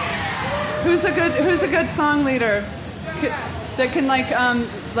 Who's a good song leader that can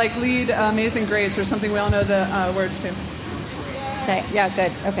lead Amazing Grace or something we all know the words to? Okay. Yeah.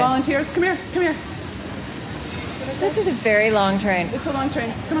 Good. Okay. Volunteers, come here. This is a very long train. It's a long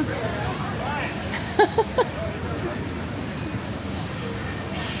train. Come on.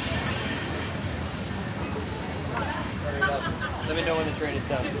 Let me know when the train is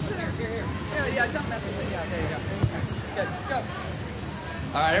done. Yeah, don't mess with it. Yeah, there you go. Okay, good, go.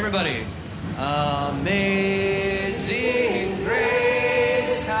 All right, everybody. Amazing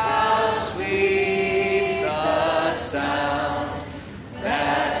grace, how sweet the sound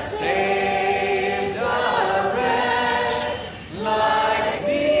that saved a wretch like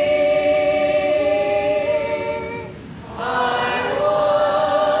me. I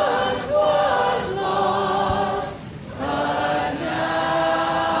was lost, but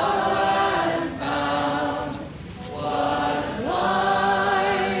now I'm found. Was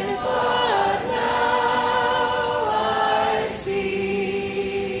blind, but now I see.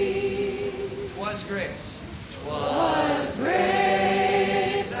 'Twas grace. 'Twas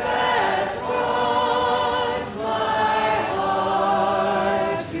grace that taught my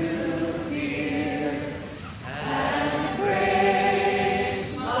heart to fear, and grace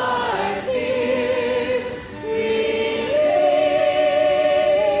my fears relieved.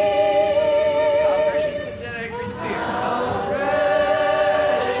 How precious the dead appear. How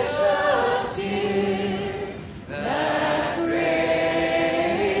precious did that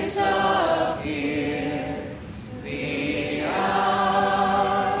grace appear. The hour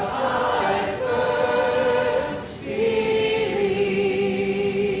I first believed.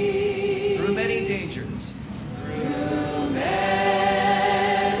 Through many dangers. Through many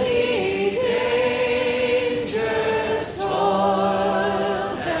dangers, toils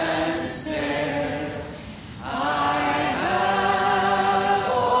and snares, I have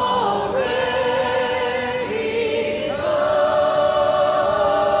already gone.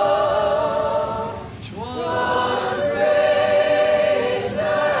 'Twas grace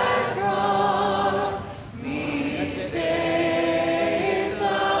that brought me safe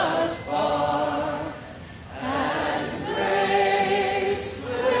thus far, and grace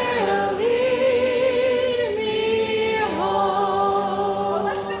will lead me home.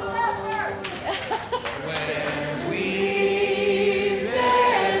 Let's do that when we've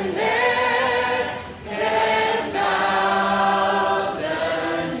been there 10,000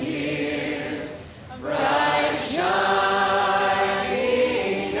 years, bright shining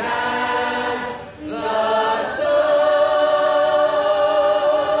as the sun,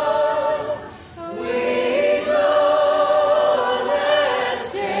 we've known less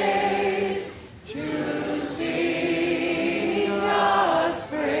days to sing God's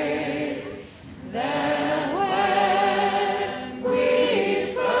praise than when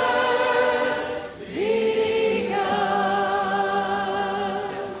we first begun.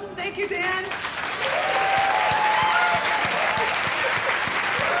 Thank you, Dan.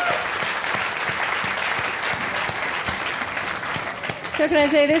 So can I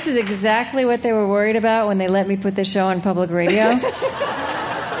say this is exactly what they were worried about when they let me put the show on public radio?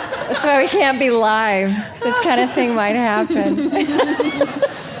 That's why we can't be live. This kind of thing might happen.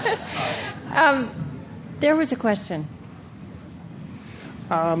 There was a question.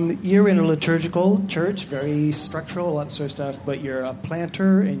 You're in a liturgical church, very structural, all that sort of stuff, but you're a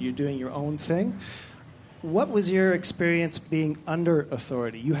planter and you're doing your own thing. What was your experience being under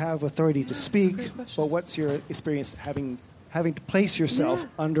authority? You have authority to speak, but what's your experience having to place yourself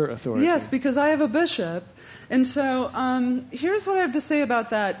under authority? Yes, because I have a bishop. And so here's what I have to say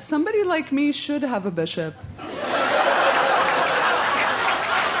about that. Somebody like me should have a bishop.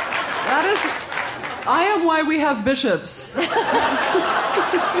 I am why we have bishops.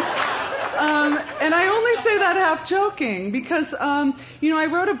 And I only say that half joking because, I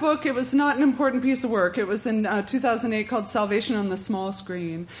wrote a book. It was not an important piece of work. It was in 2008 called Salvation on the Small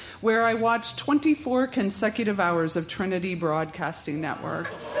Screen, where I watched 24 consecutive hours of Trinity Broadcasting Network.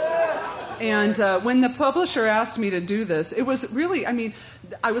 And when the publisher asked me to do this, it was really,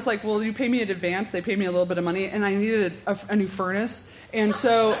 I was like, well, you pay me in advance. They paid me a little bit of money, and I needed a new furnace. And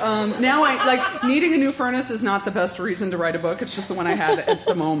so now needing a new furnace is not the best reason to write a book. It's just the one I had at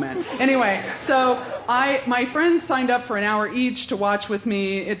the moment. Anyway, so my friends signed up for an hour each to watch with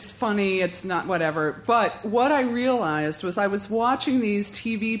me. It's funny. It's not whatever. But what I realized was I was watching these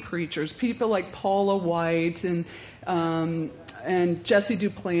TV preachers, people like Paula White and Jesse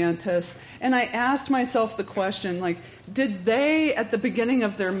Duplantis, and I asked myself the question, did they, at the beginning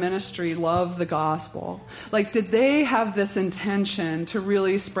of their ministry, love the gospel? Did they have this intention to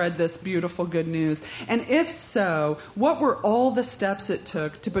really spread this beautiful good news? And if so, what were all the steps it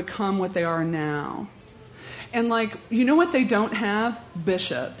took to become what they are now? And like, you know what they don't have?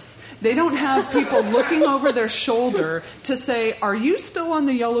 Bishops. They don't have people looking over their shoulder to say, are you still on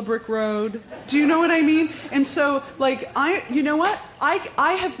the yellow brick road? Do you know what I mean? And so, like, you know what?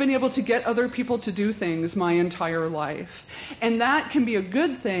 I have been able to get other people to do things my entire life. And that can be a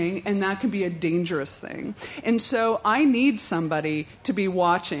good thing, and that can be a dangerous thing. And so I need somebody to be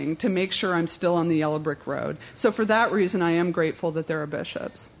watching to make sure I'm still on the yellow brick road. So for that reason, I am grateful that there are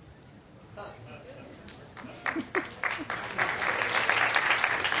bishops.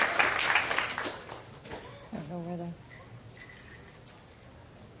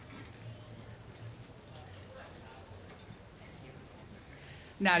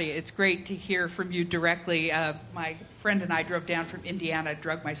 Nadia, it's great to hear from you directly. My friend and I drove down from Indiana,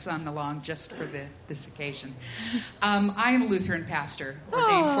 drug my son along just for this occasion. I am a Lutheran pastor,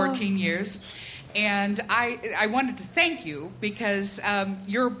 ordained 14 years. And I wanted to thank you because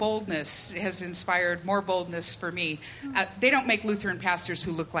your boldness has inspired more boldness for me. They don't make Lutheran pastors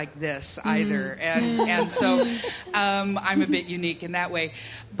who look like this either. And so I'm a bit unique in that way.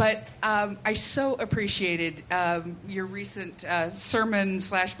 But I so appreciated your recent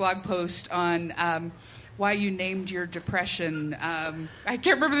sermon/blog post on why you named your depression. I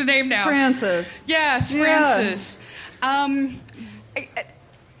can't remember the name now. Francis. Yes, Francis.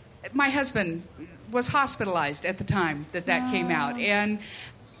 My husband was hospitalized at the time that came out. And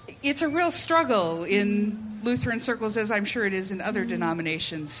it's a real struggle in Lutheran circles, as I'm sure it is in other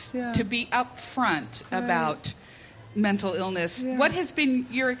denominations, to be upfront about mental illness. Yeah. What has been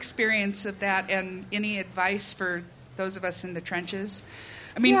your experience of that, and any advice for those of us in the trenches?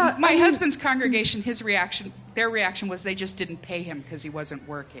 I mean, my husband's congregation, their reaction was they just didn't pay him because he wasn't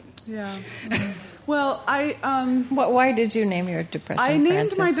working. Yeah. Well, why did you name your depression I Francis?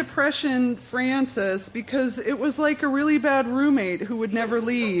 named my depression Francis because it was like a really bad roommate who would never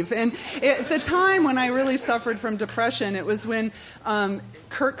leave. And at the time when I really suffered from depression, it was when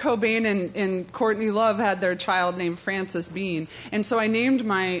Kurt Cobain and Courtney Love had their child named Frances Bean. And so I named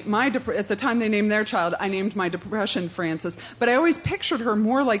at the time they named their child, I named my depression Frances. But I always pictured her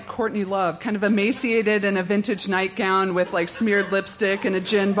more like Courtney Love, kind of emaciated in a vintage nightgown with like smeared lipstick and a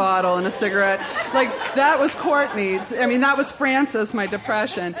gin bottle and a cigarette. Like, that was Courtney. I mean, that was Frances, my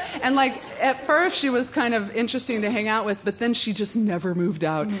depression. And like, at first she was kind of interesting to hang out with, but then she just never moved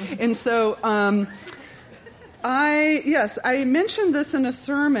out. Mm-hmm. And so I mentioned this in a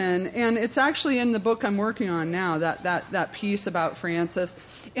sermon, and it's actually in the book I'm working on now, that piece about Frances.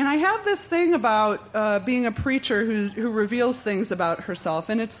 And I have this thing about being a preacher who reveals things about herself,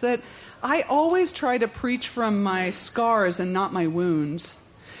 and it's that I always try to preach from my scars and not my wounds.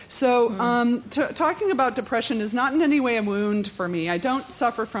 So talking about depression is not in any way a wound for me. I don't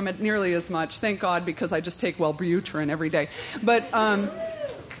suffer from it nearly as much, thank God, because I just take Wellbutrin every day. But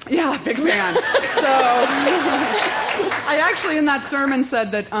yeah, big fan. So I actually in that sermon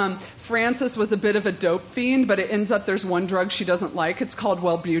said that Frances was a bit of a dope fiend, but it ends up there's one drug she doesn't like. It's called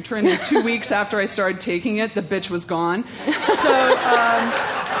Wellbutrin. And 2 weeks after I started taking it, the bitch was gone. So,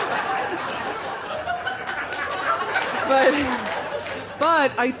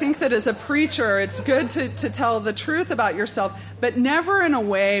 But I think that as a preacher, it's good to tell the truth about yourself, but never in a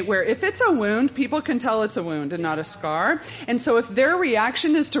way where if it's a wound, people can tell it's a wound and not a scar. And so if their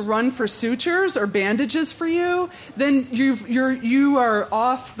reaction is to run for sutures or bandages for you, then you are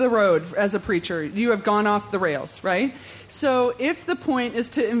off the road as a preacher. You have gone off the rails, right? So if the point is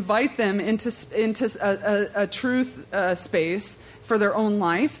to invite them into a truth space for their own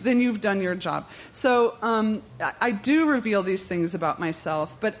life, then you've done your job. So I do reveal these things about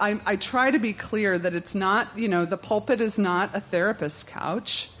myself, but I try to be clear that it's not, the pulpit is not a therapist's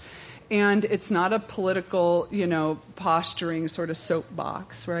couch, and it's not a political, posturing sort of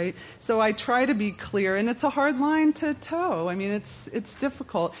soapbox, right? So I try to be clear, and it's a hard line to toe. I mean, it's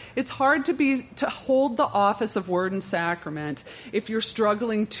difficult. It's hard to hold the office of word and sacrament if you're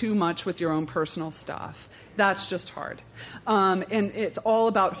struggling too much with your own personal stuff. That's just hard. And it's all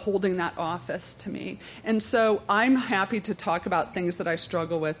about holding that office to me. And so I'm happy to talk about things that I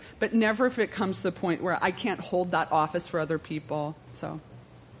struggle with, but never if it comes to the point where I can't hold that office for other people. So,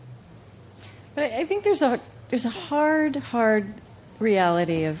 but I think there's a hard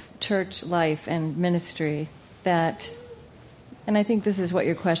reality of church life and ministry that, and I think this is what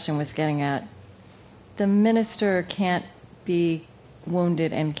your question was getting at, the minister can't be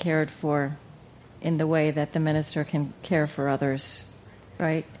wounded and cared for in the way that the minister can care for others,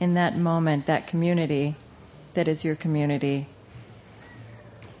 right? In that moment, that community that is your community.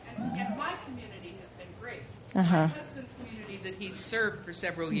 And my community has been great. My husband's community that he's served for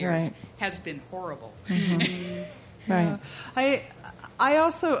several years has been horrible. Mm-hmm. Right. I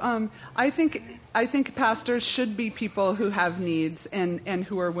also I think pastors should be people who have needs and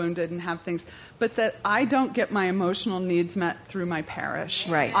who are wounded and have things, but that I don't get my emotional needs met through my parish.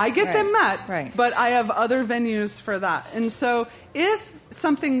 Right. I get them met, Right. but I have other venues for that. And so if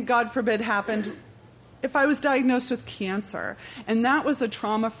something, God forbid, happened, if I was diagnosed with cancer and that was a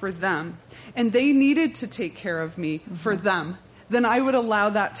trauma for them and they needed to take care of me for them, then I would allow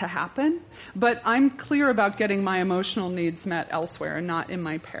that to happen. But I'm clear about getting my emotional needs met elsewhere and not in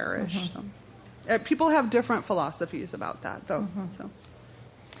my parish. So, people have different philosophies about that, though. So.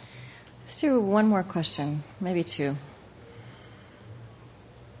 Let's do one more question, maybe two.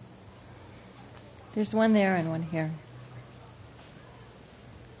 There's one there and one here.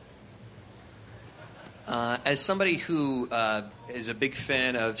 As somebody who is a big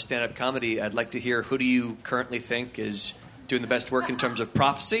fan of stand-up comedy, I'd like to hear, who do you currently think is doing the best work in terms of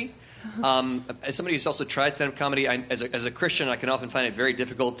prophecy? As somebody who's also tried stand-up comedy, as a Christian, I can often find it very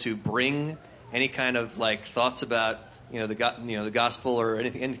difficult to bring any kind of like thoughts about the gospel or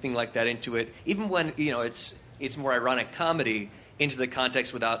anything like that into it, even when it's more ironic comedy, into the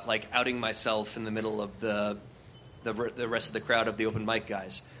context without like outing myself in the middle of the rest of the crowd of the open mic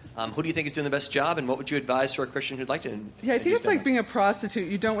guys. Who do you think is doing the best job, and what would you advise for a Christian who'd like to? Yeah, I think it's like being a prostitute.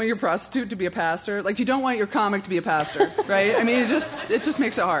 You don't want your prostitute to be a pastor. Like, you don't want your comic to be a pastor, right? I mean, it just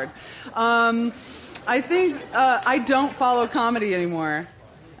makes it hard. I think I don't follow comedy anymore.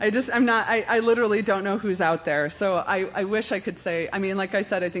 I literally don't know who's out there. So I wish I could say, I mean, like I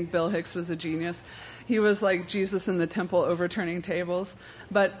said, I think Bill Hicks was a genius. He was like Jesus in the temple overturning tables.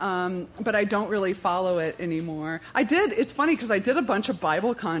 But I don't really follow it anymore. It's funny because I did a bunch of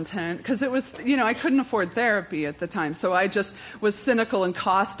Bible content because it was, I couldn't afford therapy at the time. So I just was cynical and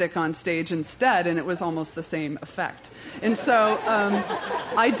caustic on stage instead, and it was almost the same effect. And so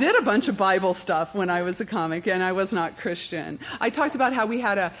I did a bunch of Bible stuff when I was a comic, and I was not Christian. I talked about how we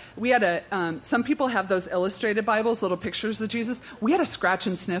had some people have those illustrated Bibles, little pictures of Jesus. We had a scratch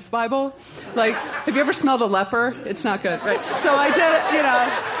and sniff Bible. Like, have you ever smelled a leper? It's not good, right? So I did,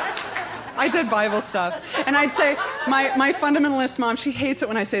 I did Bible stuff. And I'd say, my fundamentalist mom, she hates it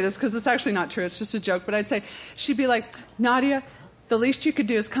when I say this because it's actually not true. It's just a joke. But I'd say, she'd be like, Nadia, the least you could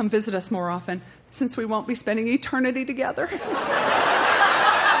do is come visit us more often since we won't be spending eternity together.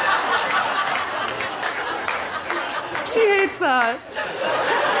 She hates that.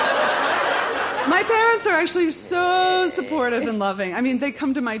 My parents are actually so supportive and loving. I mean, they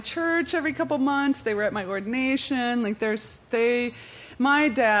come to my church every couple months. They were at my ordination. Like, my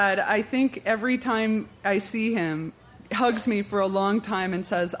dad, I think every time I see him, hugs me for a long time and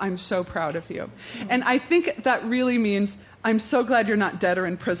says, "I'm so proud of you." And I think that really means, I'm so glad you're not dead or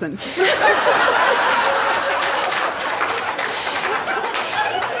in prison. It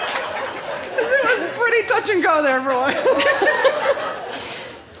was pretty touch and go there for a while.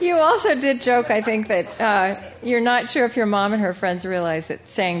 You also did joke, I think, that you're not sure if your mom and her friends realize that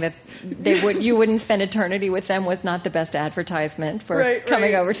saying that you wouldn't spend eternity with them was not the best advertisement for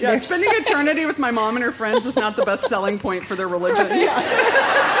coming over to their spending side. eternity with my mom and her friends is not the best selling point for their religion. Right.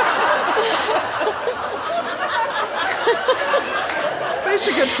 They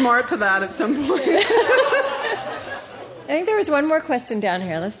should get smart to that at some point. I think there was one more question down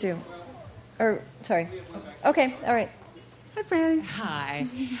here. Let's do. Sorry. Okay, all right. Hi, Franny. Hi.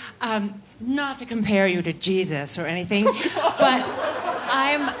 Not to compare you to Jesus or anything, but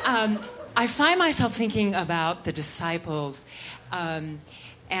I find myself thinking about the disciples and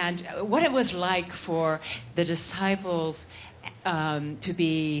what it was like for the disciples to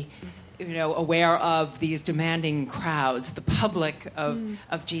be, aware of these demanding crowds, the public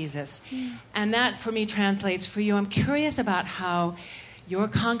of Jesus. And that, for me, translates for you. I'm curious about how your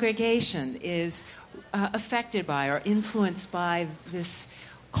congregation is affected by or influenced by this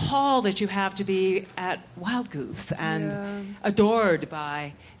call that you have to be at Wild Goose and adored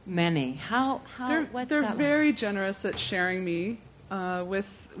by many. They're very generous at sharing me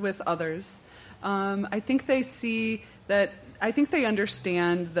with others. I think they see that. I think they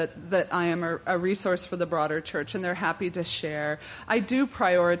understand that I am a resource for the broader church, and they're happy to share. I do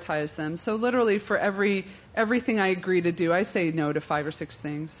prioritize them. So literally for everything I agree to do, I say no to 5 or 6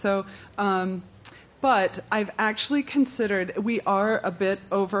 things. So. But I've actually considered, we are a bit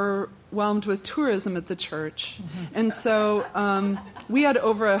overwhelmed with tourism at the church. Mm-hmm. And so we had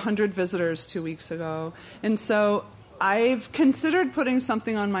over 100 visitors 2 weeks ago. And so I've considered putting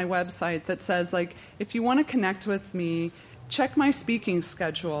something on my website that says, like, if you want to connect with me, check my speaking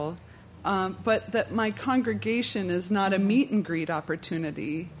schedule. But that my congregation is not a meet and greet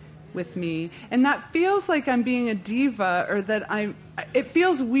opportunity. with me. And that feels like I'm being a diva, or that it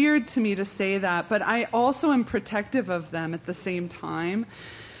feels weird to me to say that, but I also am protective of them at the same time,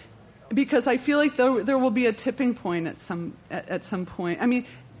 because I feel like there will be a tipping point at some point. I mean,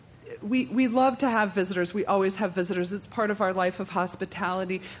 we love to have visitors. We always have visitors. It's part of our life of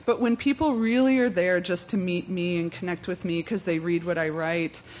hospitality. But when people really are there just to meet me and connect with me because they read what I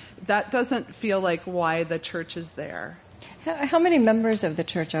write, that doesn't feel like why the church is there. How many members of the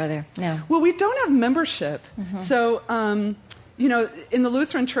church are there now? Well, we don't have membership. Mm-hmm. So, in the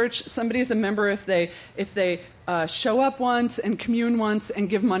Lutheran Church, somebody's a member if they show up once and commune once and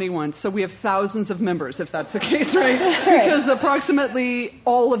give money once. So we have thousands of members, if that's the case, right? Because approximately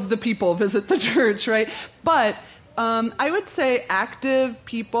all of the people visit the church, right? But I would say active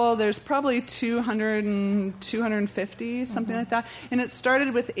people, there's probably 200 and 250, something like that. And it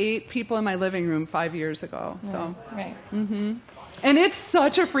started with 8 people in my living room 5 years ago. So, right. Mm-hmm. And it's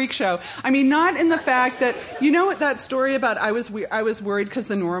such a freak show. I mean, not in the fact that, that story about I was worried because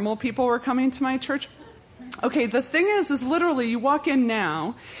the normal people were coming to my church? Okay, the thing is literally you walk in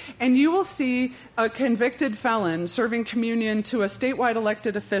now and you will see a convicted felon serving communion to a statewide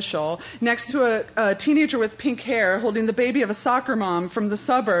elected official next to a teenager with pink hair holding the baby of a soccer mom from the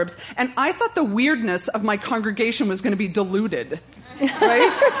suburbs. And I thought the weirdness of my congregation was going to be diluted.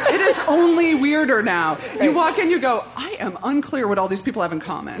 Right? It is only weirder now. Right. You walk in, you go, I am unclear what all these people have in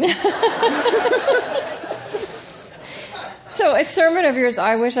common. So a sermon of yours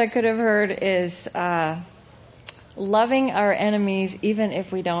I wish I could have heard is loving our enemies even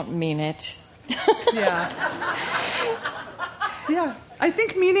if we don't mean it. Yeah. Yeah. I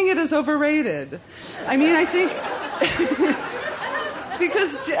think meaning it is overrated. I mean, I think...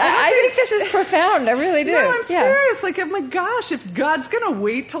 Because I think this is profound. I really do. No, I'm serious. Like, oh my gosh, if God's going to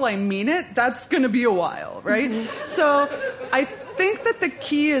wait till I mean it, that's going to be a while, right? Mm-hmm. So I think that the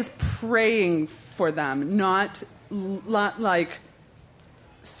key is praying for them, not like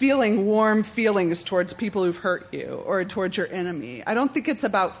feeling warm feelings towards people who've hurt you or towards your enemy. I don't think it's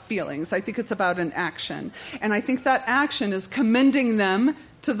about feelings. I think it's about an action. And I think that action is commending them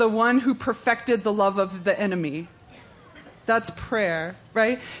to the one who perfected the love of the enemy. That's prayer,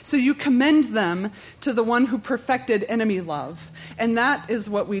 right? So you commend them to the one who perfected enemy love. And that is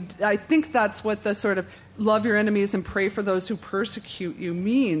what I think that's what the sort of love your enemies and pray for those who persecute you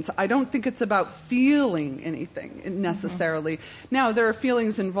means. I don't think it's about feeling anything necessarily. Mm-hmm. Now, there are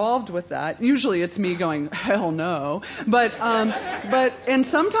feelings involved with that. Usually it's me going, hell no. And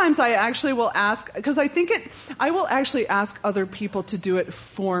sometimes I actually will ask, because I will actually ask other people to do it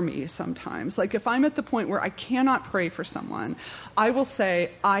for me sometimes. Like if I'm at the point where I cannot pray for someone, I will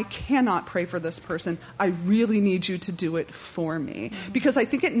say, I cannot pray for this person. I really need you to do it for me. Mm-hmm. Because I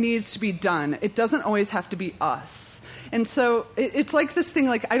think it needs to be done. It doesn't always have to be us. And so it's like this thing,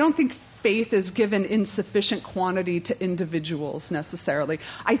 like I don't think faith is given in sufficient quantity to individuals necessarily.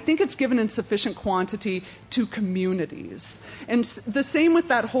 I think it's given in sufficient quantity to communities. And the same with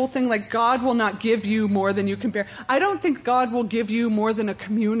that whole thing, like God will not give you more than you can bear. I don't think God will give you more than a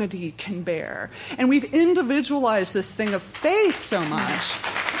community can bear. And we've individualized this thing of faith so much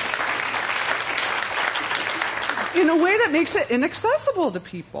in a way that makes it inaccessible to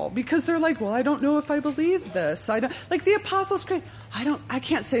people because they're like, well, I don't know if I believe this. I don't, like the Apostles' Creed. I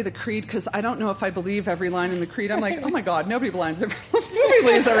can't say the creed because I don't know if I believe every line in the creed. I'm like, oh my God, nobody believes every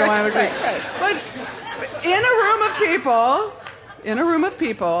line in the creed. But in a room of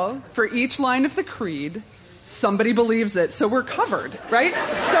people, for each line of the creed, somebody believes it, so we're covered, right?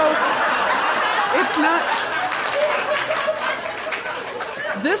 So it's not.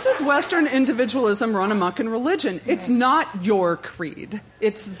 This is Western individualism run amok in religion. It's not your creed.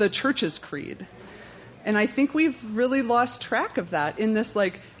 It's the church's creed. And I think we've really lost track of that in this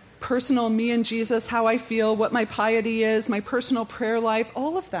like personal me and Jesus, how I feel, what my piety is, my personal prayer life,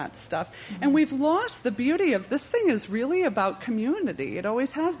 all of that stuff. Mm-hmm. And we've lost the beauty of this thing is really about community. It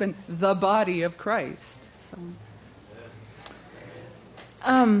always has been the body of Christ. So.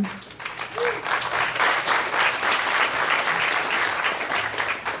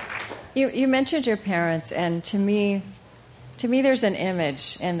 You mentioned your parents, and to me, there's an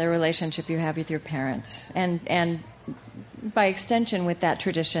image in the relationship you have with your parents, and by extension with that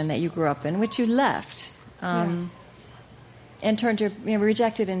tradition that you grew up in, which you left, and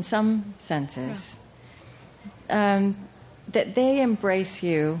rejected in some senses. Yeah. That they embrace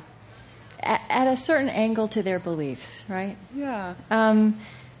you at a certain angle to their beliefs, right? Yeah. And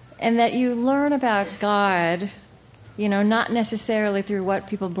that you learn about God. Not necessarily through what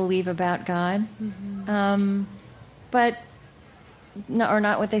people believe about God, mm-hmm. Or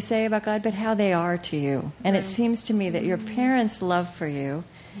not what they say about God, but how they are to you. And It seems to me that your parents' love for you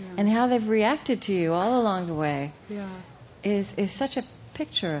and how they've reacted to you all along the way Yeah. is such a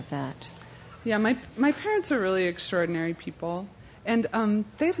picture of that. Yeah, my parents are really extraordinary people, and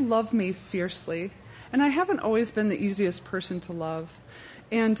they love me fiercely. And I haven't always been the easiest person to love.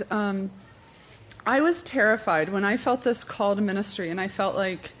 And I was terrified when I felt this call to ministry, and I felt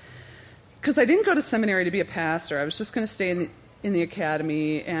like, because I didn't go to seminary to be a pastor, I was just going to stay in the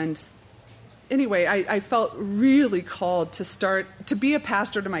academy. And anyway, I felt really called to be a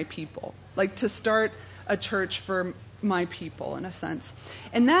pastor to my people, like to start a church for my people, in a sense.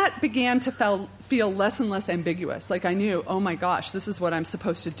 And that began to feel less and less ambiguous. Like I knew, oh my gosh, this is what I'm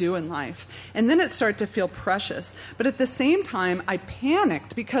supposed to do in life. And then it started to feel precious. But at the same time, I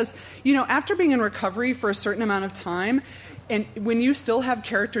panicked because, after being in recovery for a certain amount of time, and when you still have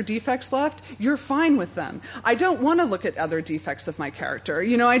character defects left, you're fine with them. I don't want to look at other defects of my character.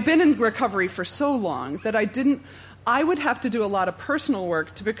 I'd been in recovery for so long that I would have to do a lot of personal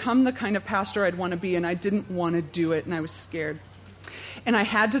work to become the kind of pastor I'd want to be, and I didn't want to do it, and I was scared. And I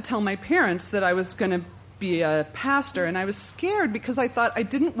had to tell my parents that I was going to be a pastor, and I was scared because I thought I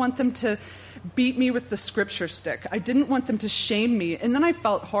didn't want them to beat me with the scripture stick. I didn't want them to shame me. And then I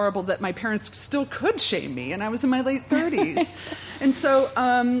felt horrible that my parents still could shame me, and I was in my late 30s. And so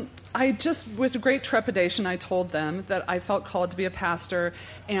I just, with great trepidation, I told them that I felt called to be a pastor,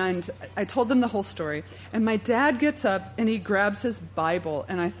 and I told them the whole story. And my dad gets up, and he grabs his Bible,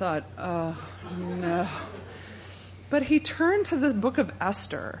 and I thought, oh, no. But he turned to the book of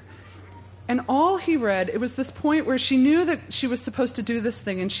Esther, and all he read, it was this point where she knew that she was supposed to do this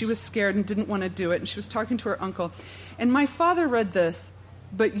thing, and she was scared and didn't want to do it, and she was talking to her uncle. And my father read this,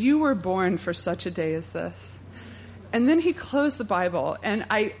 "But you were born for such a day as this." And then he closed the Bible, and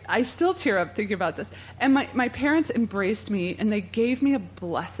I still tear up thinking about this. And my parents embraced me, and they gave me a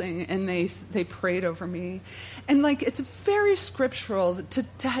blessing, and they prayed over me. And it's very scriptural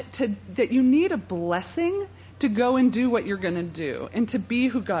that you need a blessing to go and do what you're going to do and to be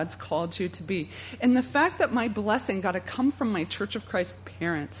who God's called you to be. And the fact that my blessing got to come from my Church of Christ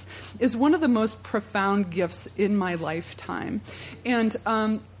parents is one of the most profound gifts in my lifetime. And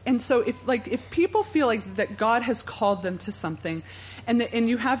so if people feel like that God has called them to something and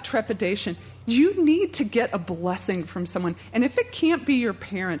you have trepidation, you need to get a blessing from someone. And if it can't be your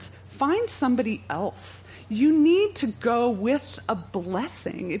parents, find somebody else. You need to go with a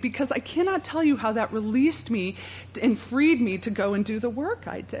blessing, because I cannot tell you how that released me and freed me to go and do the work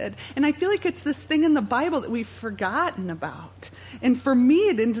I did. And I feel like it's this thing in the Bible that we've forgotten about. And for me,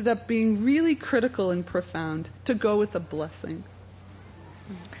 it ended up being really critical and profound to go with a blessing.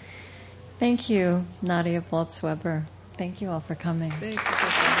 Thank you, Nadia Bolz-Weber. Thank you all for coming. Thank you so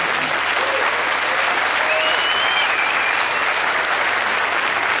much.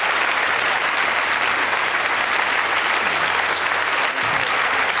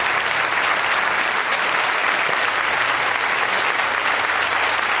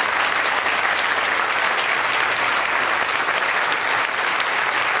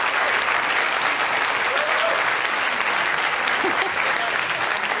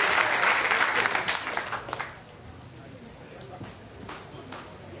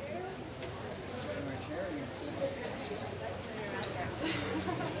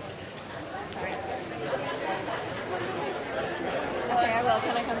 Okay, I will.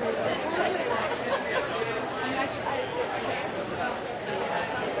 Can I come to you?